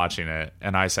into watching it,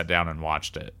 and I sat down and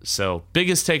watched it. So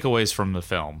biggest takeaways from the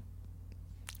film.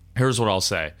 Here's what I'll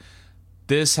say.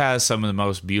 This has some of the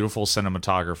most beautiful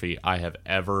cinematography I have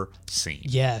ever seen.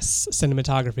 Yes,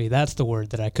 cinematography. That's the word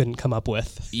that I couldn't come up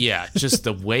with. Yeah, just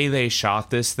the way they shot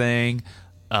this thing.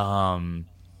 The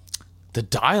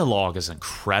dialogue is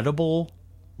incredible.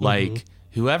 Like,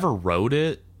 whoever wrote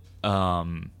it,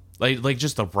 like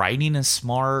just the writing is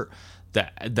smart.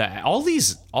 All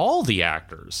the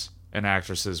actors and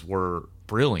actresses were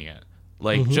brilliant.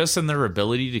 Like, just in their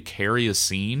ability to carry a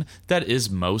scene that is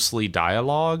mostly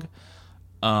dialogue.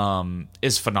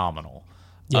 Is phenomenal.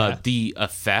 Yeah. The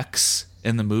effects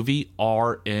in the movie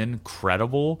are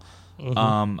incredible.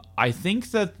 I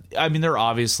think that, there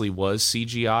obviously was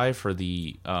CGI for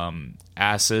the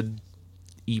acid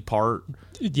part.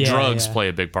 Drugs play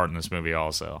a big part in this movie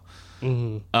also.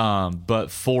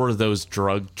 But for those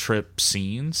drug trip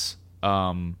scenes, they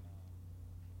were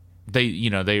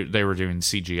doing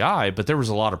CGI, but there was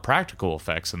a lot of practical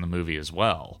effects in the movie as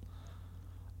well,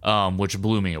 which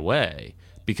blew me away.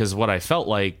 Because what I felt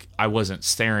like, I wasn't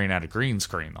staring at a green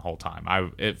screen the whole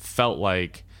time. It felt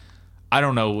like, I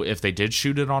don't know if they did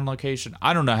shoot it on location.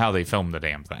 I don't know how they filmed the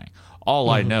damn thing.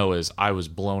 All I know is I was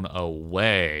blown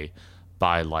away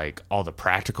by like all the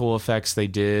practical effects they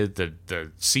did. The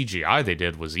CGI they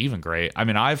did was even great.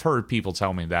 I've heard people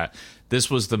tell me that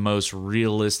this was the most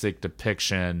realistic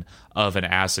depiction of an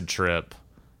acid trip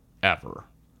ever.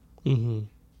 Mm-hmm.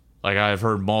 Like, I've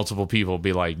heard multiple people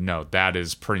be like, no, that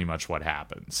is pretty much what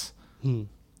happens.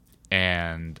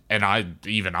 And I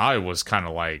was kind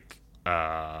of like,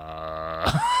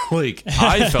 like,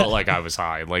 I felt like I was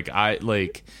high.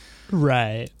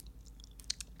 Right.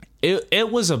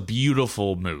 It was a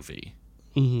beautiful movie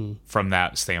from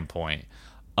that standpoint.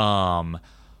 Oh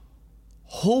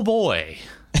boy,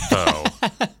 though.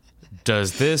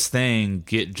 Does this thing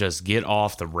get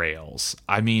off the rails?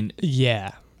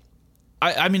 Yeah.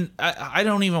 I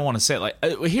don't even want to say it. Like,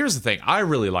 here's the thing. I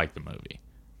really liked the movie.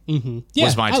 Yeah,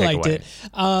 was my takeaway. I liked it.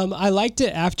 I liked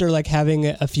it after like having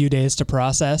a few days to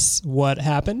process what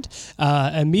happened.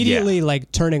 Immediately,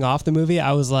 like turning off the movie,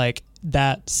 I was like,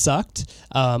 that sucked.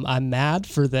 I'm mad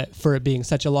for it being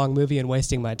such a long movie and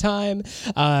wasting my time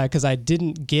because I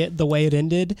didn't get the way it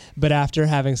ended. But after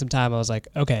having some time, I was like,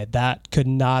 okay, that could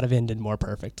not have ended more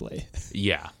perfectly.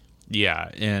 Yeah,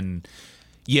 and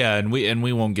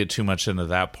we won't get too much into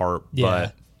that part,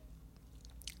 but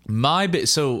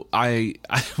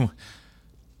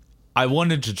I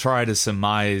wanted to try to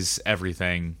surmise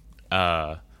everything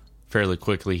fairly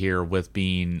quickly here with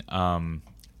being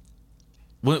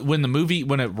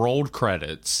when it rolled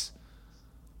credits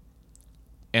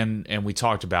and we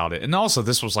talked about it, and also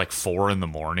this was like 4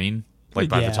 a.m, like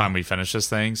by the time we finished this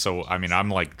thing, so I'm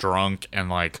like drunk and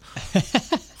like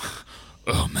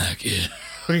oh Maggie.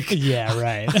 Yeah,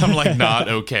 right. I'm like not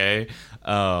okay.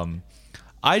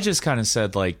 I just kind of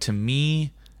said, like, to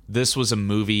me, this was a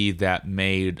movie that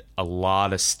made a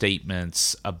lot of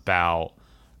statements about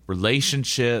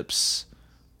relationships,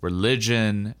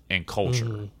 religion, and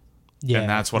culture. Yeah, and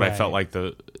that's what I felt like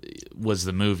was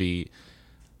the movie.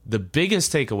 The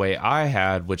biggest takeaway I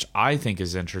had, which I think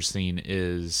is interesting,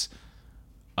 is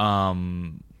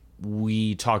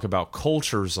we talk about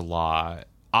cultures a lot.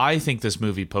 I think this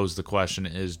movie posed the question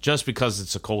is, just because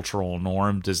it's a cultural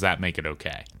norm, does that make it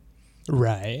okay?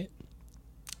 Right.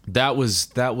 That was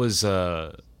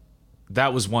one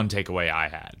takeaway I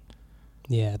had.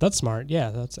 Yeah, that's smart. Yeah,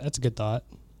 that's a good thought.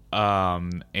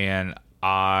 And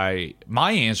my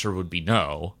answer would be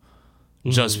no.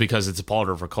 Just because it's a part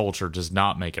of a culture does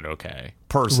not make it okay,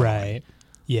 personally. Right.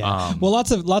 Yeah. Well,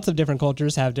 lots of different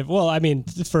cultures have different. Well, I mean,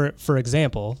 for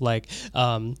example, like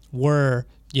we're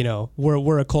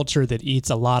a culture that eats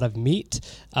a lot of meat,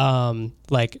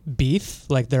 like beef.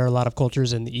 Like there are a lot of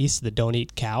cultures in the East that don't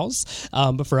eat cows.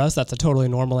 But for us, that's a totally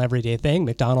normal everyday thing.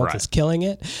 McDonald's is killing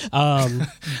it.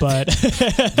 But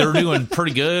they're doing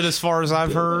pretty good as far as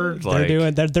I've heard.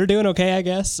 They're doing okay, I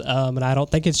guess. And I don't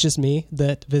think it's just me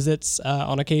that visits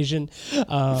on occasion.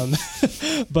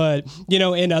 But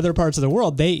in other parts of the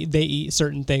world, they eat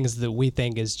certain things that we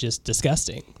think is just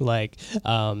disgusting, like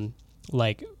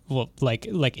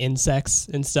insects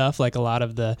and stuff. Like a lot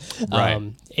of the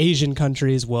Asian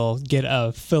countries will get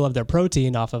a fill of their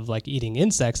protein off of like eating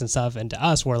insects and stuff, and to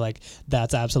us we're like,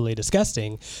 that's absolutely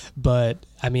disgusting. But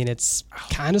I mean, it's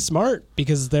kind of smart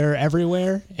because they're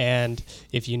everywhere, and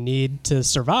if you need to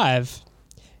survive,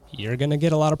 you're gonna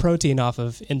get a lot of protein off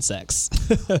of insects.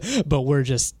 But we're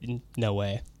just no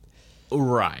way.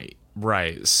 Right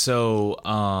So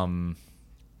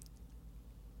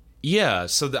yeah,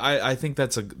 so I think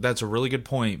that's a really good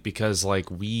point, because like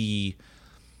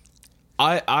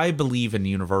I believe in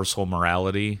universal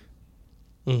morality,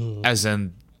 as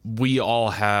in we all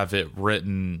have it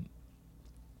written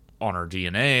on our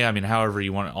DNA. I mean, however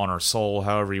you want, on our soul,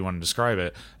 however you want to describe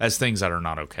it, as things that are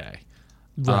not okay.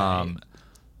 Right.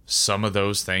 Some of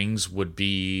those things would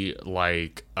be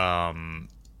like I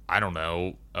don't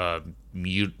know,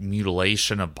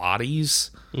 mutilation of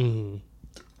bodies. Mm-hmm.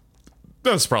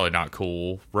 That's probably not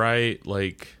cool, right?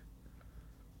 Like,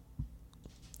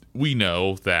 we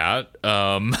know that.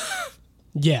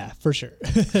 Yeah, for sure.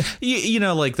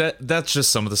 Like that's just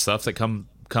some of the stuff that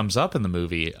comes up in the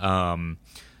movie.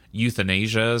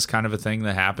 Euthanasia is kind of a thing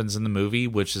that happens in the movie,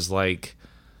 which is like,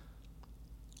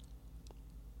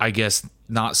 I guess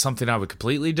not something I would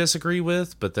completely disagree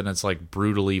with, but then it's like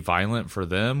brutally violent for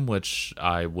them, which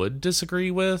I would disagree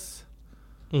with.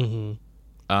 Mm-hmm.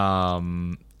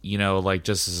 Like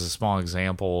just as a small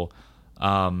example,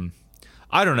 I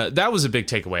don't know. That was a big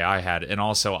takeaway I had. And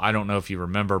also, I don't know if you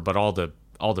remember, but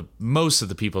most of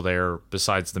the people there,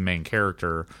 besides the main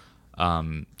character,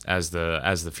 as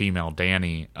the female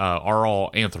Danny, are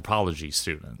all anthropology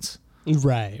students.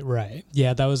 Right.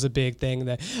 Yeah, that was a big thing.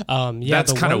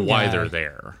 That's kind of why they're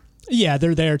there. Yeah,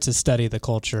 they're there to study the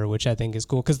culture, which I think is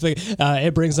cool because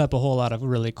it brings up a whole lot of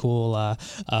really cool,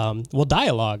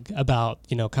 dialogue about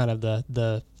kind of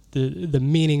the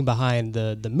meaning behind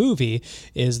the movie.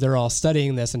 Is they're all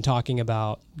studying this and talking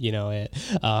about it.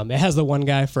 It has the one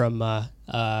guy from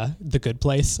The Good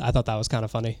Place. I thought that was kind of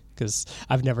funny because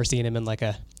I've never seen him in like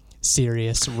a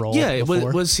serious role. Yeah,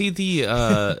 before. Was he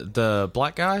the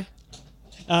black guy?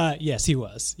 Yes, he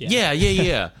was. Yeah.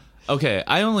 Yeah. Okay,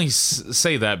 I only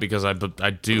say that because I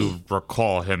do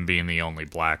recall him being the only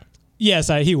black. Yes,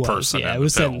 he was. Person yeah, in it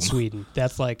was the set film. in Sweden.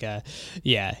 That's like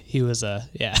he was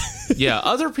yeah. Yeah,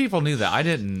 other people knew that. I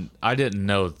didn't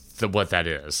know what that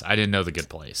is. I didn't know The Good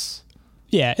Place.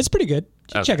 Yeah, it's pretty good.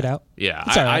 Okay. Check it out. Yeah,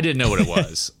 It's all right. I didn't know what it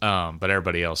was. But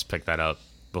everybody else picked that up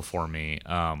before me.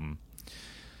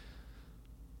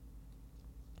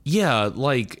 Yeah,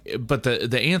 but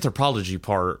the anthropology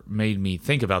part made me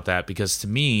think about that, because to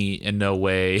me, in no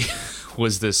way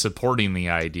was this supporting the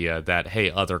idea that,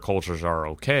 hey, other cultures are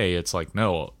okay. It's like,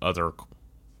 no, other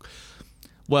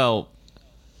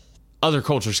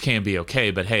cultures can be okay,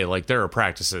 but hey, like there are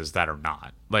practices that are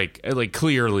not. Like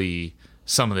clearly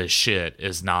some of this shit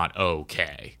is not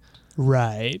okay.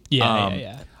 Right.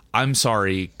 Yeah. I'm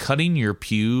sorry, cutting your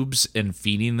pubes and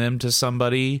feeding them to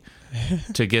somebody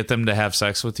to get them to have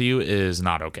sex with you is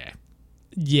not okay.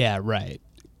 Yeah, right.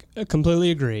 I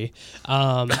completely agree.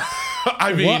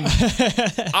 I mean,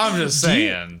 I'm just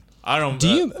saying.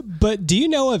 Do you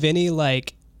know of any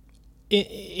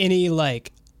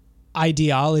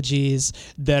ideologies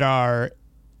that are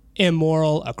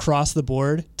immoral across the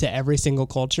board to every single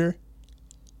culture?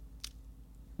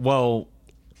 Well,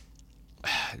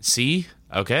 see?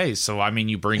 Okay, so I mean,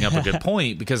 you bring up a good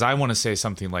point, because I want to say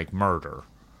something like murder.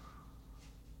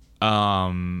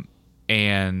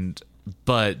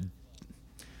 But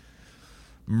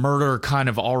murder kind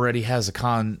of already has a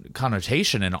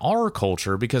connotation in our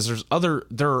culture, because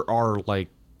there are like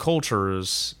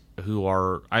cultures who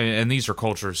are, and these are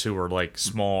cultures who are like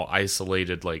small,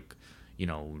 isolated, like,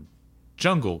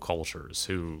 jungle cultures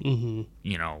who,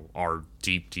 are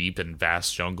deep in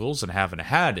vast jungles and haven't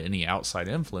had any outside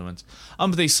influence.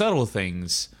 But they settle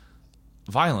things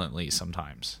violently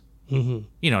sometimes.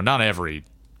 Mm-hmm. Not every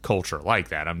culture like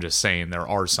that. I'm just saying there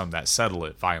are some that settle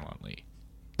it violently,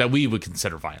 that we would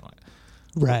consider violent.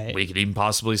 Right. We could even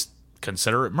possibly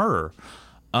consider it murder.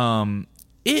 That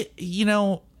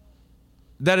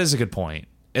is a good point.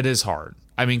 It is hard.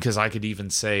 I mean, because I could even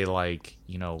say, like,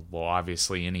 you know, well,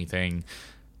 obviously anything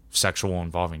sexual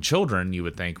involving children you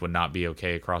would think would not be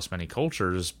okay across many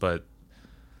cultures, but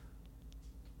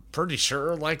pretty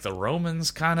sure, like, the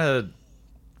Romans kind of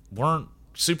weren't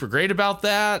super great about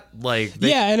that. Like,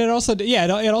 and it also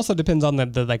depends on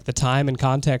the like the time and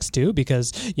context too,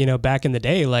 because, you know, back in the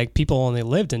day, like, people only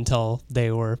lived until they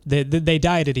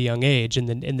died at a young age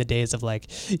in the days of, like,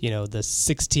 you know, the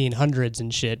 1600s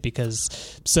and shit,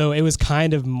 because so it was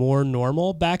kind of more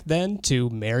normal back then to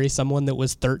marry someone that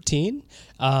was 13.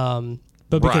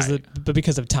 But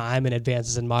because of time and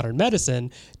advances in modern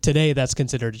medicine, today that's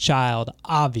considered a child,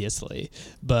 obviously.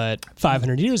 But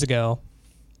 500 years ago,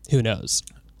 who knows?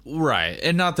 Right.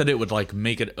 And not that it would, like,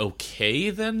 make it okay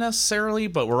then necessarily,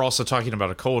 but we're also talking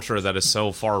about a culture that is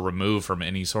so far removed from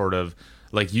any sort of,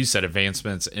 like you said,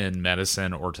 advancements in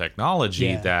medicine or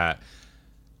technology that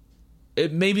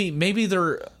it maybe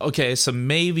they're okay. So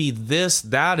maybe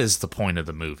that is the point of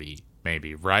the movie.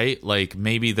 Maybe, right? Like,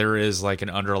 maybe there is, like, an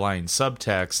underlying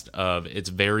subtext of it's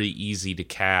very easy to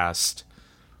cast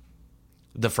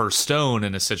the first stone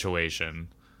in a situation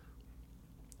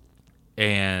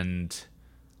and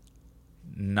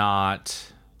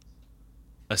not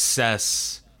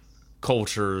assess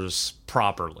cultures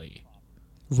properly.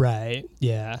 Right,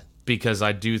 yeah. Because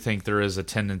I do think there is a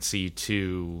tendency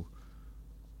to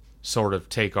sort of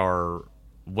take our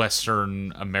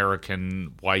Western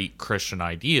American white Christian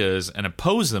ideas and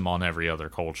impose them on every other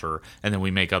culture, and then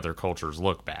we make other cultures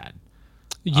look bad.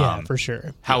 Yeah, for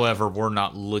sure. However, we're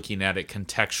not looking at it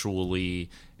contextually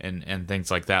and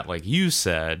things like that, like you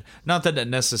said. Not that it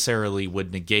necessarily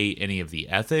would negate any of the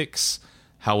ethics.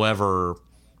 However,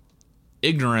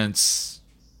 ignorance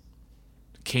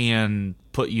can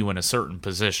put you in a certain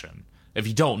position. If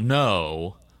you don't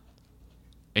know,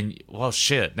 and, well,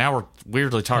 shit, now we're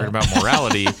weirdly talking about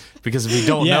morality, because if you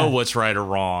don't know what's right or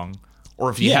wrong,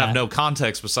 or if you have no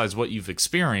context besides what you've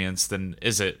experienced, then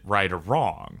is it right or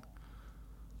wrong?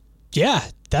 Yeah,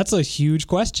 that's a huge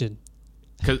question.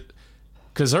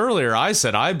 Because earlier I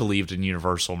said I believed in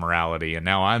universal morality, and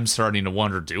now I'm starting to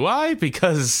wonder, do I?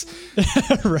 Because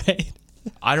right.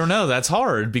 I don't know. That's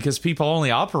hard because people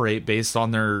only operate based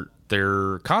on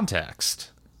their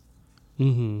context.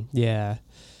 Mm-hmm. Yeah.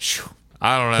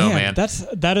 I don't know, man.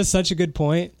 That is such a good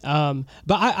point. But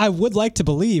I would like to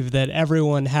believe that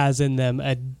everyone has in them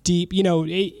a deep, you know,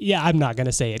 I'm not going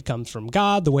to say it comes from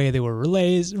God, the way they were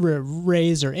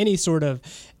raised or any sort of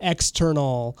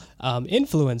external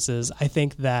influences. I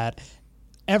think that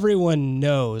everyone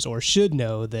knows or should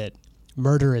know that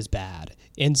murder is bad.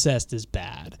 Incest is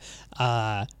bad.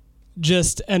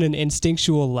 Just at an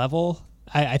instinctual level,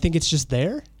 I think it's just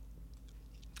there.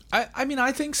 I mean,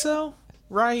 I think so,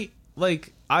 right?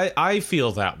 Like, I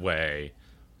feel that way,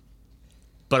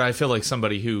 but I feel like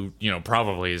somebody who, you know,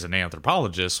 probably is an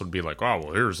anthropologist would be like, oh,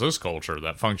 well, here's this culture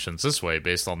that functions this way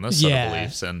based on this set of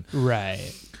beliefs. And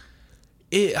right.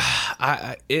 It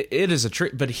is a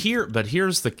trick, but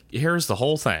here's the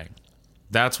whole thing.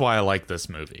 That's why I like this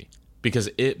movie, because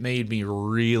it made me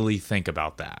really think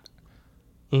about that.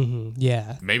 Mm-hmm.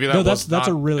 Yeah, maybe that's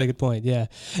a really good point. Yeah,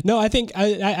 no, I think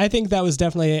that was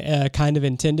definitely kind of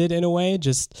intended in a way,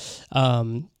 just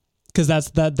because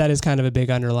that is kind of a big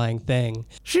underlying thing.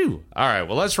 Shoo! All right,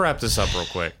 well, let's wrap this up real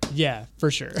quick. Yeah, for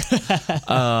sure.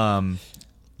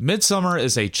 Midsommar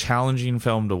is a challenging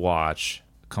film to watch,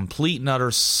 complete and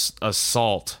utter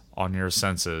assault on your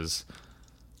senses,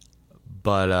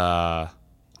 but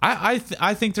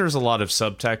I think there's a lot of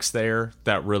subtext there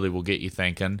that really will get you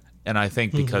thinking. And I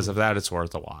think because of that, it's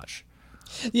worth a watch.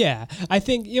 Yeah, I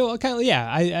think, you know, kind of,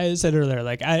 I said earlier,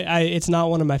 like, it's not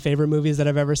one of my favorite movies that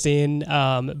I've ever seen,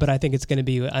 but I think it's going to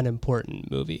be an important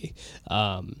movie.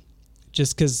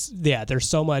 Just because, there's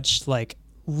so much, like,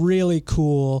 really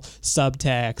cool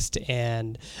subtext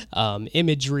and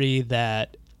imagery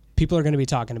that people are going to be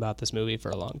talking about this movie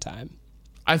for a long time.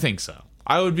 I think so.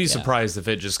 I would be surprised if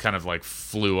it just kind of, like,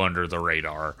 flew under the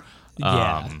radar.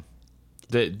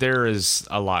 There is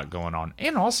a lot going on.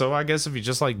 And also, I guess if you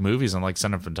just like movies and like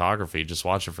cinematography, just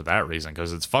watch it for that reason,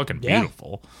 because it's fucking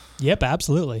beautiful. Yep,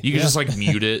 absolutely. You can just like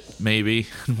mute it maybe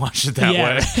and watch it that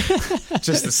way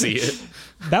just to see it.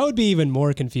 That would be even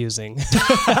more confusing.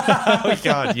 Oh,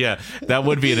 God, yeah. That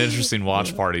would be an interesting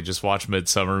watch party. Just watch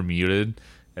Midsommar muted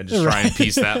and just try and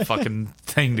piece that fucking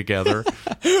thing together.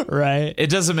 Right. It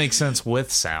doesn't make sense with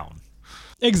sound.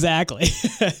 Exactly.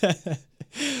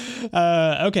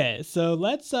 Okay, so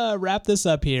let's wrap this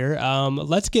up here.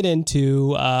 Let's get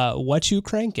into what you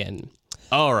cranking.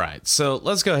 All right, so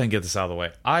let's go ahead and get this out of the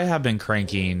way. I have been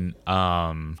cranking.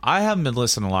 I haven't been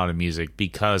listening to a lot of music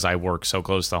because I work so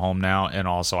close to home now, and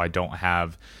also I don't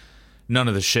have none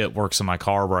of the shit works in my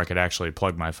car where I could actually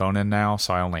plug my phone in now,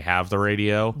 so I only have the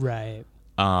radio. Right.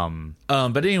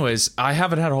 But anyways, I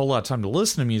haven't had a whole lot of time to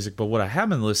listen to music, but what I have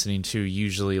been listening to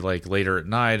usually like later at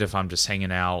night, if I'm just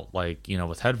hanging out, like, you know,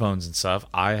 with headphones and stuff,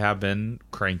 I have been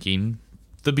cranking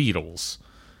the Beatles.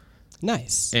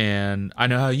 Nice. And I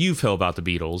know how you feel about the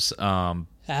Beatles.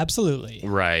 Absolutely.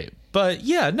 Right. But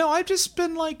yeah, no, I've just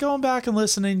been like going back and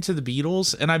listening to the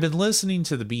Beatles, and I've been listening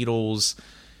to the Beatles.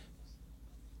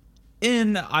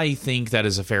 And I think that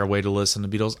is a fair way to listen to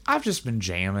Beatles. I've just been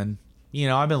jamming. You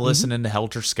know, I've been listening to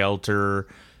Helter Skelter.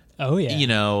 Oh, yeah. You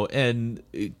know, and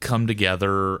Come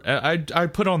Together. I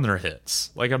put on their hits.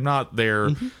 Like, I'm not there.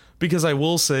 Because I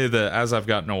will say that as I've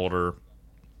gotten older,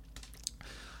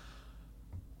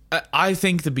 I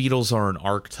think the Beatles are an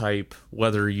archetype,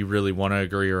 whether you really want to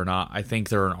agree or not. I think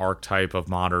they're an archetype of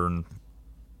modern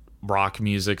rock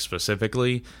music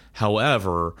specifically.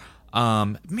 However,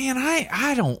 man,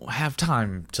 I don't have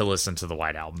time to listen to the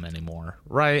White Album anymore,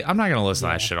 right? I'm not going to listen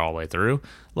to that shit all the way through.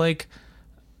 Like,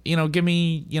 you know, give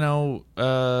me,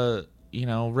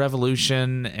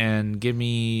 Revolution and give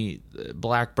me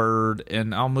Blackbird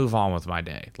and I'll move on with my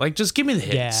day. Like, just give me the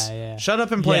hits. Yeah. Shut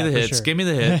up and play the hits. Sure. Give me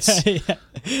the hits.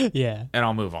 Yeah. And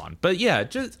I'll move on. But yeah,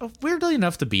 just weirdly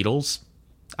enough, the Beatles,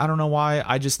 I don't know why.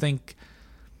 I just think,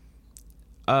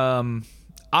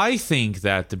 I think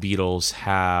that the Beatles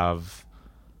have,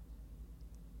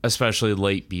 especially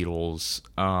late Beatles,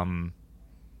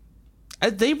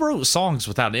 they wrote songs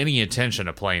without any intention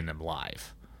of playing them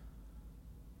live.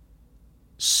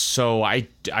 So I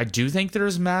do think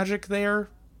there's magic there,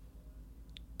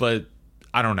 but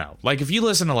I don't know. Like, if you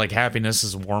listen to like Happiness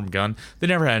is a Warm Gun, they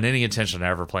never had any intention of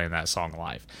ever playing that song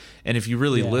live. And if you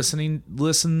really listen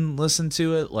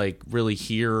to it, like really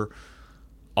hear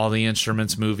all the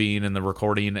instruments moving and the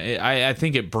recording, I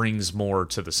think it brings more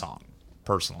to the song,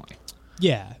 personally.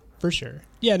 Yeah, for sure.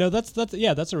 Yeah, no, that's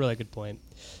a really good point.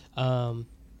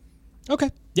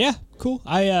 Okay. Yeah, cool.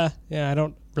 I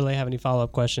don't really have any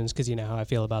follow-up questions because you know how I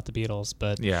feel about the Beatles,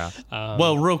 but yeah.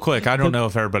 Well, real quick, I don't know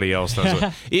if everybody else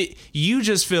does it. You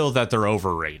just feel that they're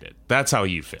overrated. That's how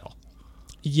you feel.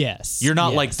 Yes. You're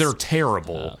not like they're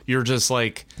terrible. You're just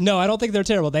like, no, I don't think they're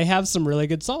terrible. They have some really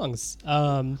good songs.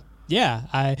 Yeah,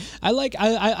 I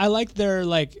like their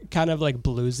like kind of like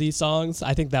bluesy songs.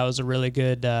 I think that was a really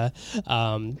good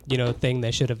thing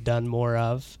they should have done more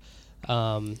of.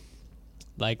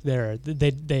 Like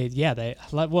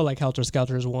like Helter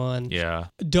Skelter's one. Yeah.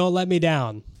 Don't Let Me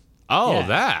Down. Oh, Yeah.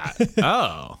 that.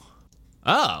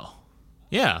 Oh.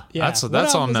 Yeah. That's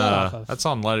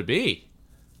on Let It Be.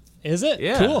 Is it?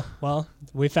 Yeah. Cool. Well,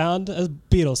 we found a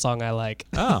Beatles song I like.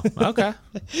 Oh, okay.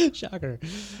 Shocker.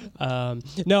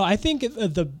 No, I think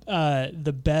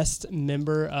the best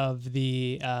member of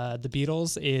the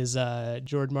Beatles is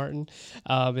George Martin.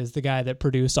 Is the guy that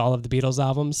produced all of the Beatles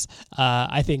albums.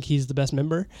 I think he's the best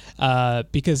member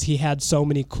because he had so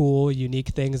many cool, unique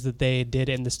things that they did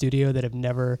in the studio that have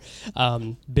never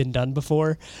been done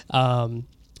before.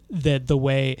 That the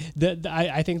way that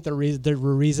I think the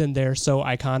reason they're so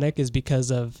iconic is because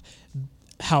of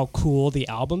how cool the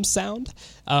albums sound,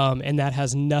 and that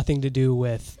has nothing to do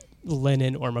with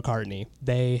Lennon or McCartney.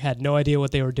 They had no idea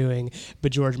what they were doing,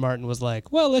 but George Martin was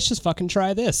like, well, let's just fucking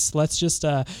try this. Let's just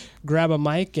grab a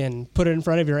mic and put it in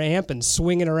front of your amp and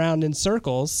swing it around in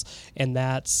circles, and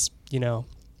that's,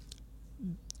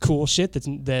 cool shit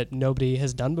that nobody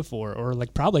has done before or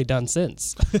like probably done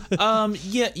since.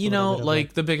 Like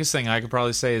the biggest thing I could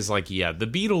probably say is like, yeah, the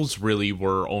Beatles really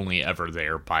were only ever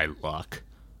there by luck.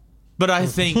 But I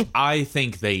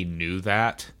think they knew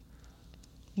that.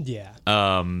 Yeah.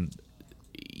 I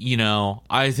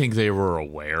think they were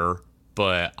aware,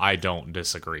 but I don't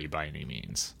disagree by any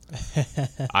means.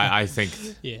 I think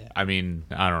yeah. I mean,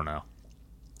 I don't know.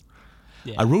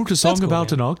 Yeah. I wrote a song cool, about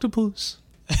man. an octopus.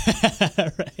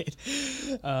 Right.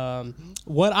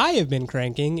 What I have been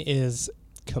cranking is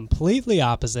completely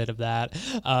opposite of that.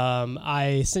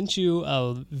 I sent you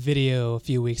a video a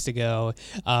few weeks ago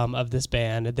of this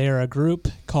band. They're a group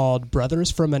called Brothers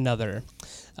from Another.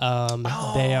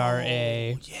 They are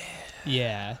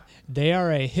they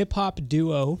are a hip hop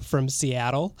duo from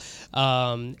Seattle,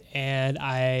 and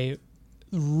I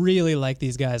really like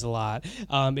these guys a lot.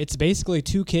 It's basically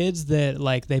two kids that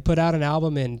like they put out an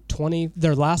album in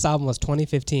their last album was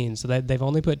 2015, so they've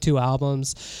only put two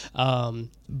albums,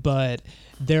 but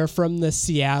they're from the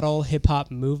Seattle hip hop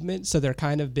movement, so they're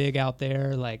kind of big out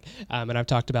there. Like, and I've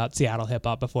talked about Seattle hip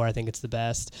hop before. I think it's the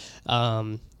best.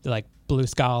 Like Blue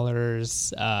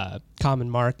Scholars, Common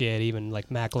Market, even like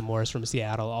Macklemore's from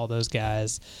Seattle. All those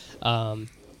guys.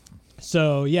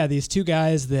 So yeah, these two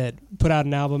guys that put out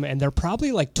an album, and they're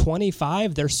probably like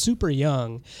 25. They're super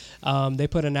young. They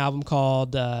put an album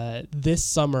called This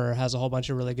Summer, has a whole bunch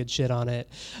of really good shit on it.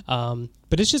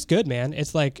 But it's just good, man.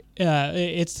 It's like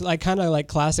kind of like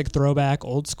classic throwback,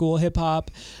 old school hip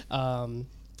hop.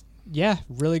 Yeah,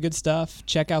 really good stuff.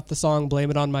 Check out the song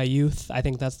 "Blame It on My Youth." I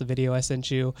think that's the video I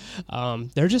sent you.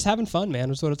 They're just having fun, man.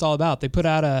 That's what it's all about. They put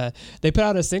out a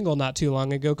single not too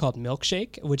long ago called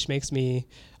 "Milkshake," which makes me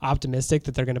optimistic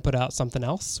that they're going to put out something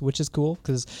else, which is cool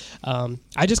because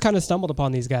I just kind of stumbled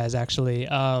upon these guys actually.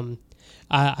 I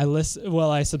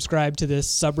subscribed to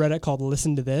this subreddit called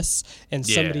Listen to This, and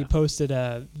somebody posted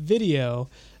a video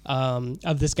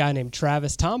of this guy named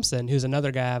Travis Thompson, who's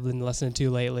another guy I've been listening to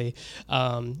lately,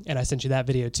 and I sent you that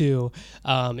video too.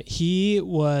 He's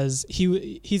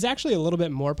actually a little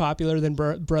bit more popular than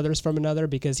Brothers from Another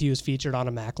because he was featured on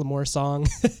a Macklemore song.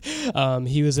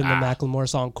 He was in the Macklemore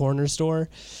song Corner Store.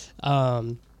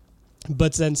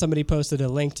 But then somebody posted a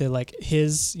link to like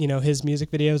his music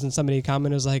videos, and somebody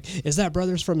commented was like, "Is that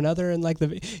Brothers from Another?" And like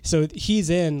so he's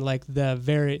in like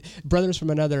Brothers from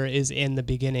Another is in the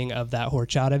beginning of that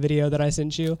Horchata video that I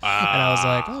sent you, and I was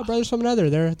like, "Oh, Brothers from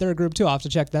Another, they're a group too. I'll have to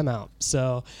check them out."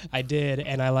 So I did,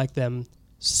 and I like them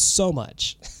so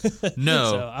much.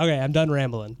 No. So, okay, I'm done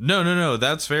rambling. No.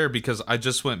 That's fair because I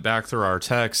just went back through our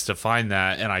text to find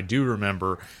that, and I do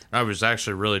remember. I was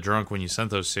actually really drunk when you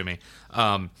sent those to me.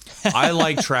 I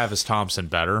like Travis Thompson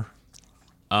better.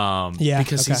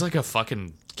 Because he's like a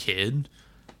fucking kid.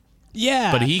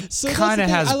 Yeah, but he kind of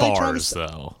has bars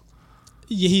though.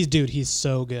 Yeah, he's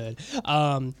so good.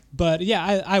 But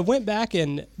yeah, I went back,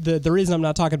 and the reason I'm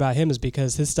not talking about him is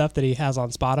because his stuff that he has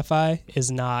on Spotify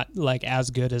is not like as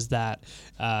good as that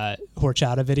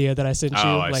Horchata video that I sent you.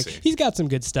 I see. He's got some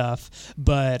good stuff,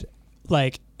 but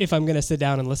like if I'm gonna sit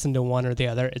down and listen to one or the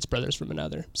other, it's Brothers from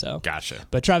Another. So gotcha.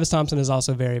 But Travis Thompson is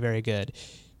also very, very good.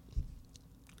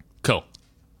 Cool.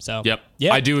 So yep,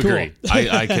 yeah, I do cool. agree.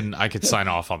 I could sign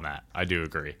off on that. I do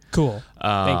agree. Cool.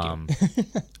 Thank you.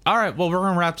 All right, well, we're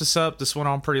gonna wrap this up. This went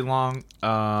on pretty long.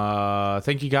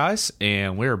 Thank you guys,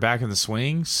 and we're back in the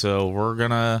swing. So we're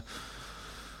gonna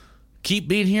keep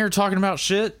being here talking about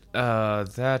shit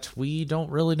that we don't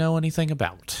really know anything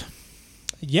about.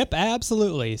 Yep,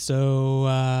 absolutely.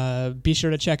 So be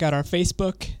sure to check out our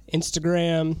Facebook,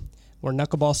 Instagram. We're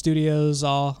Knuckleball Studios,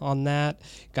 all on that.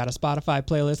 Got a Spotify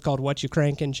playlist called What You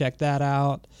Crankin'. Check that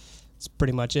out. That's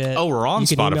pretty much it. Oh, we're on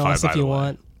Spotify, if you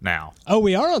want. Now. Oh,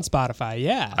 we are on Spotify,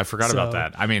 yeah. I forgot about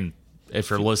that. I mean,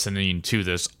 if you're listening to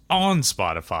this on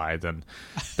Spotify, then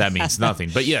that means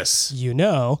nothing. But yes.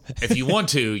 If you want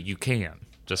to, you can.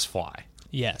 Just fly.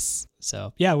 Yes.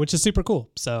 So, yeah, which is super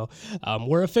cool. So,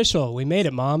 we're official. We made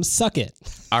it, Mom. Suck it.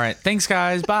 All right. Thanks,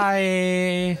 guys.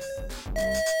 Bye.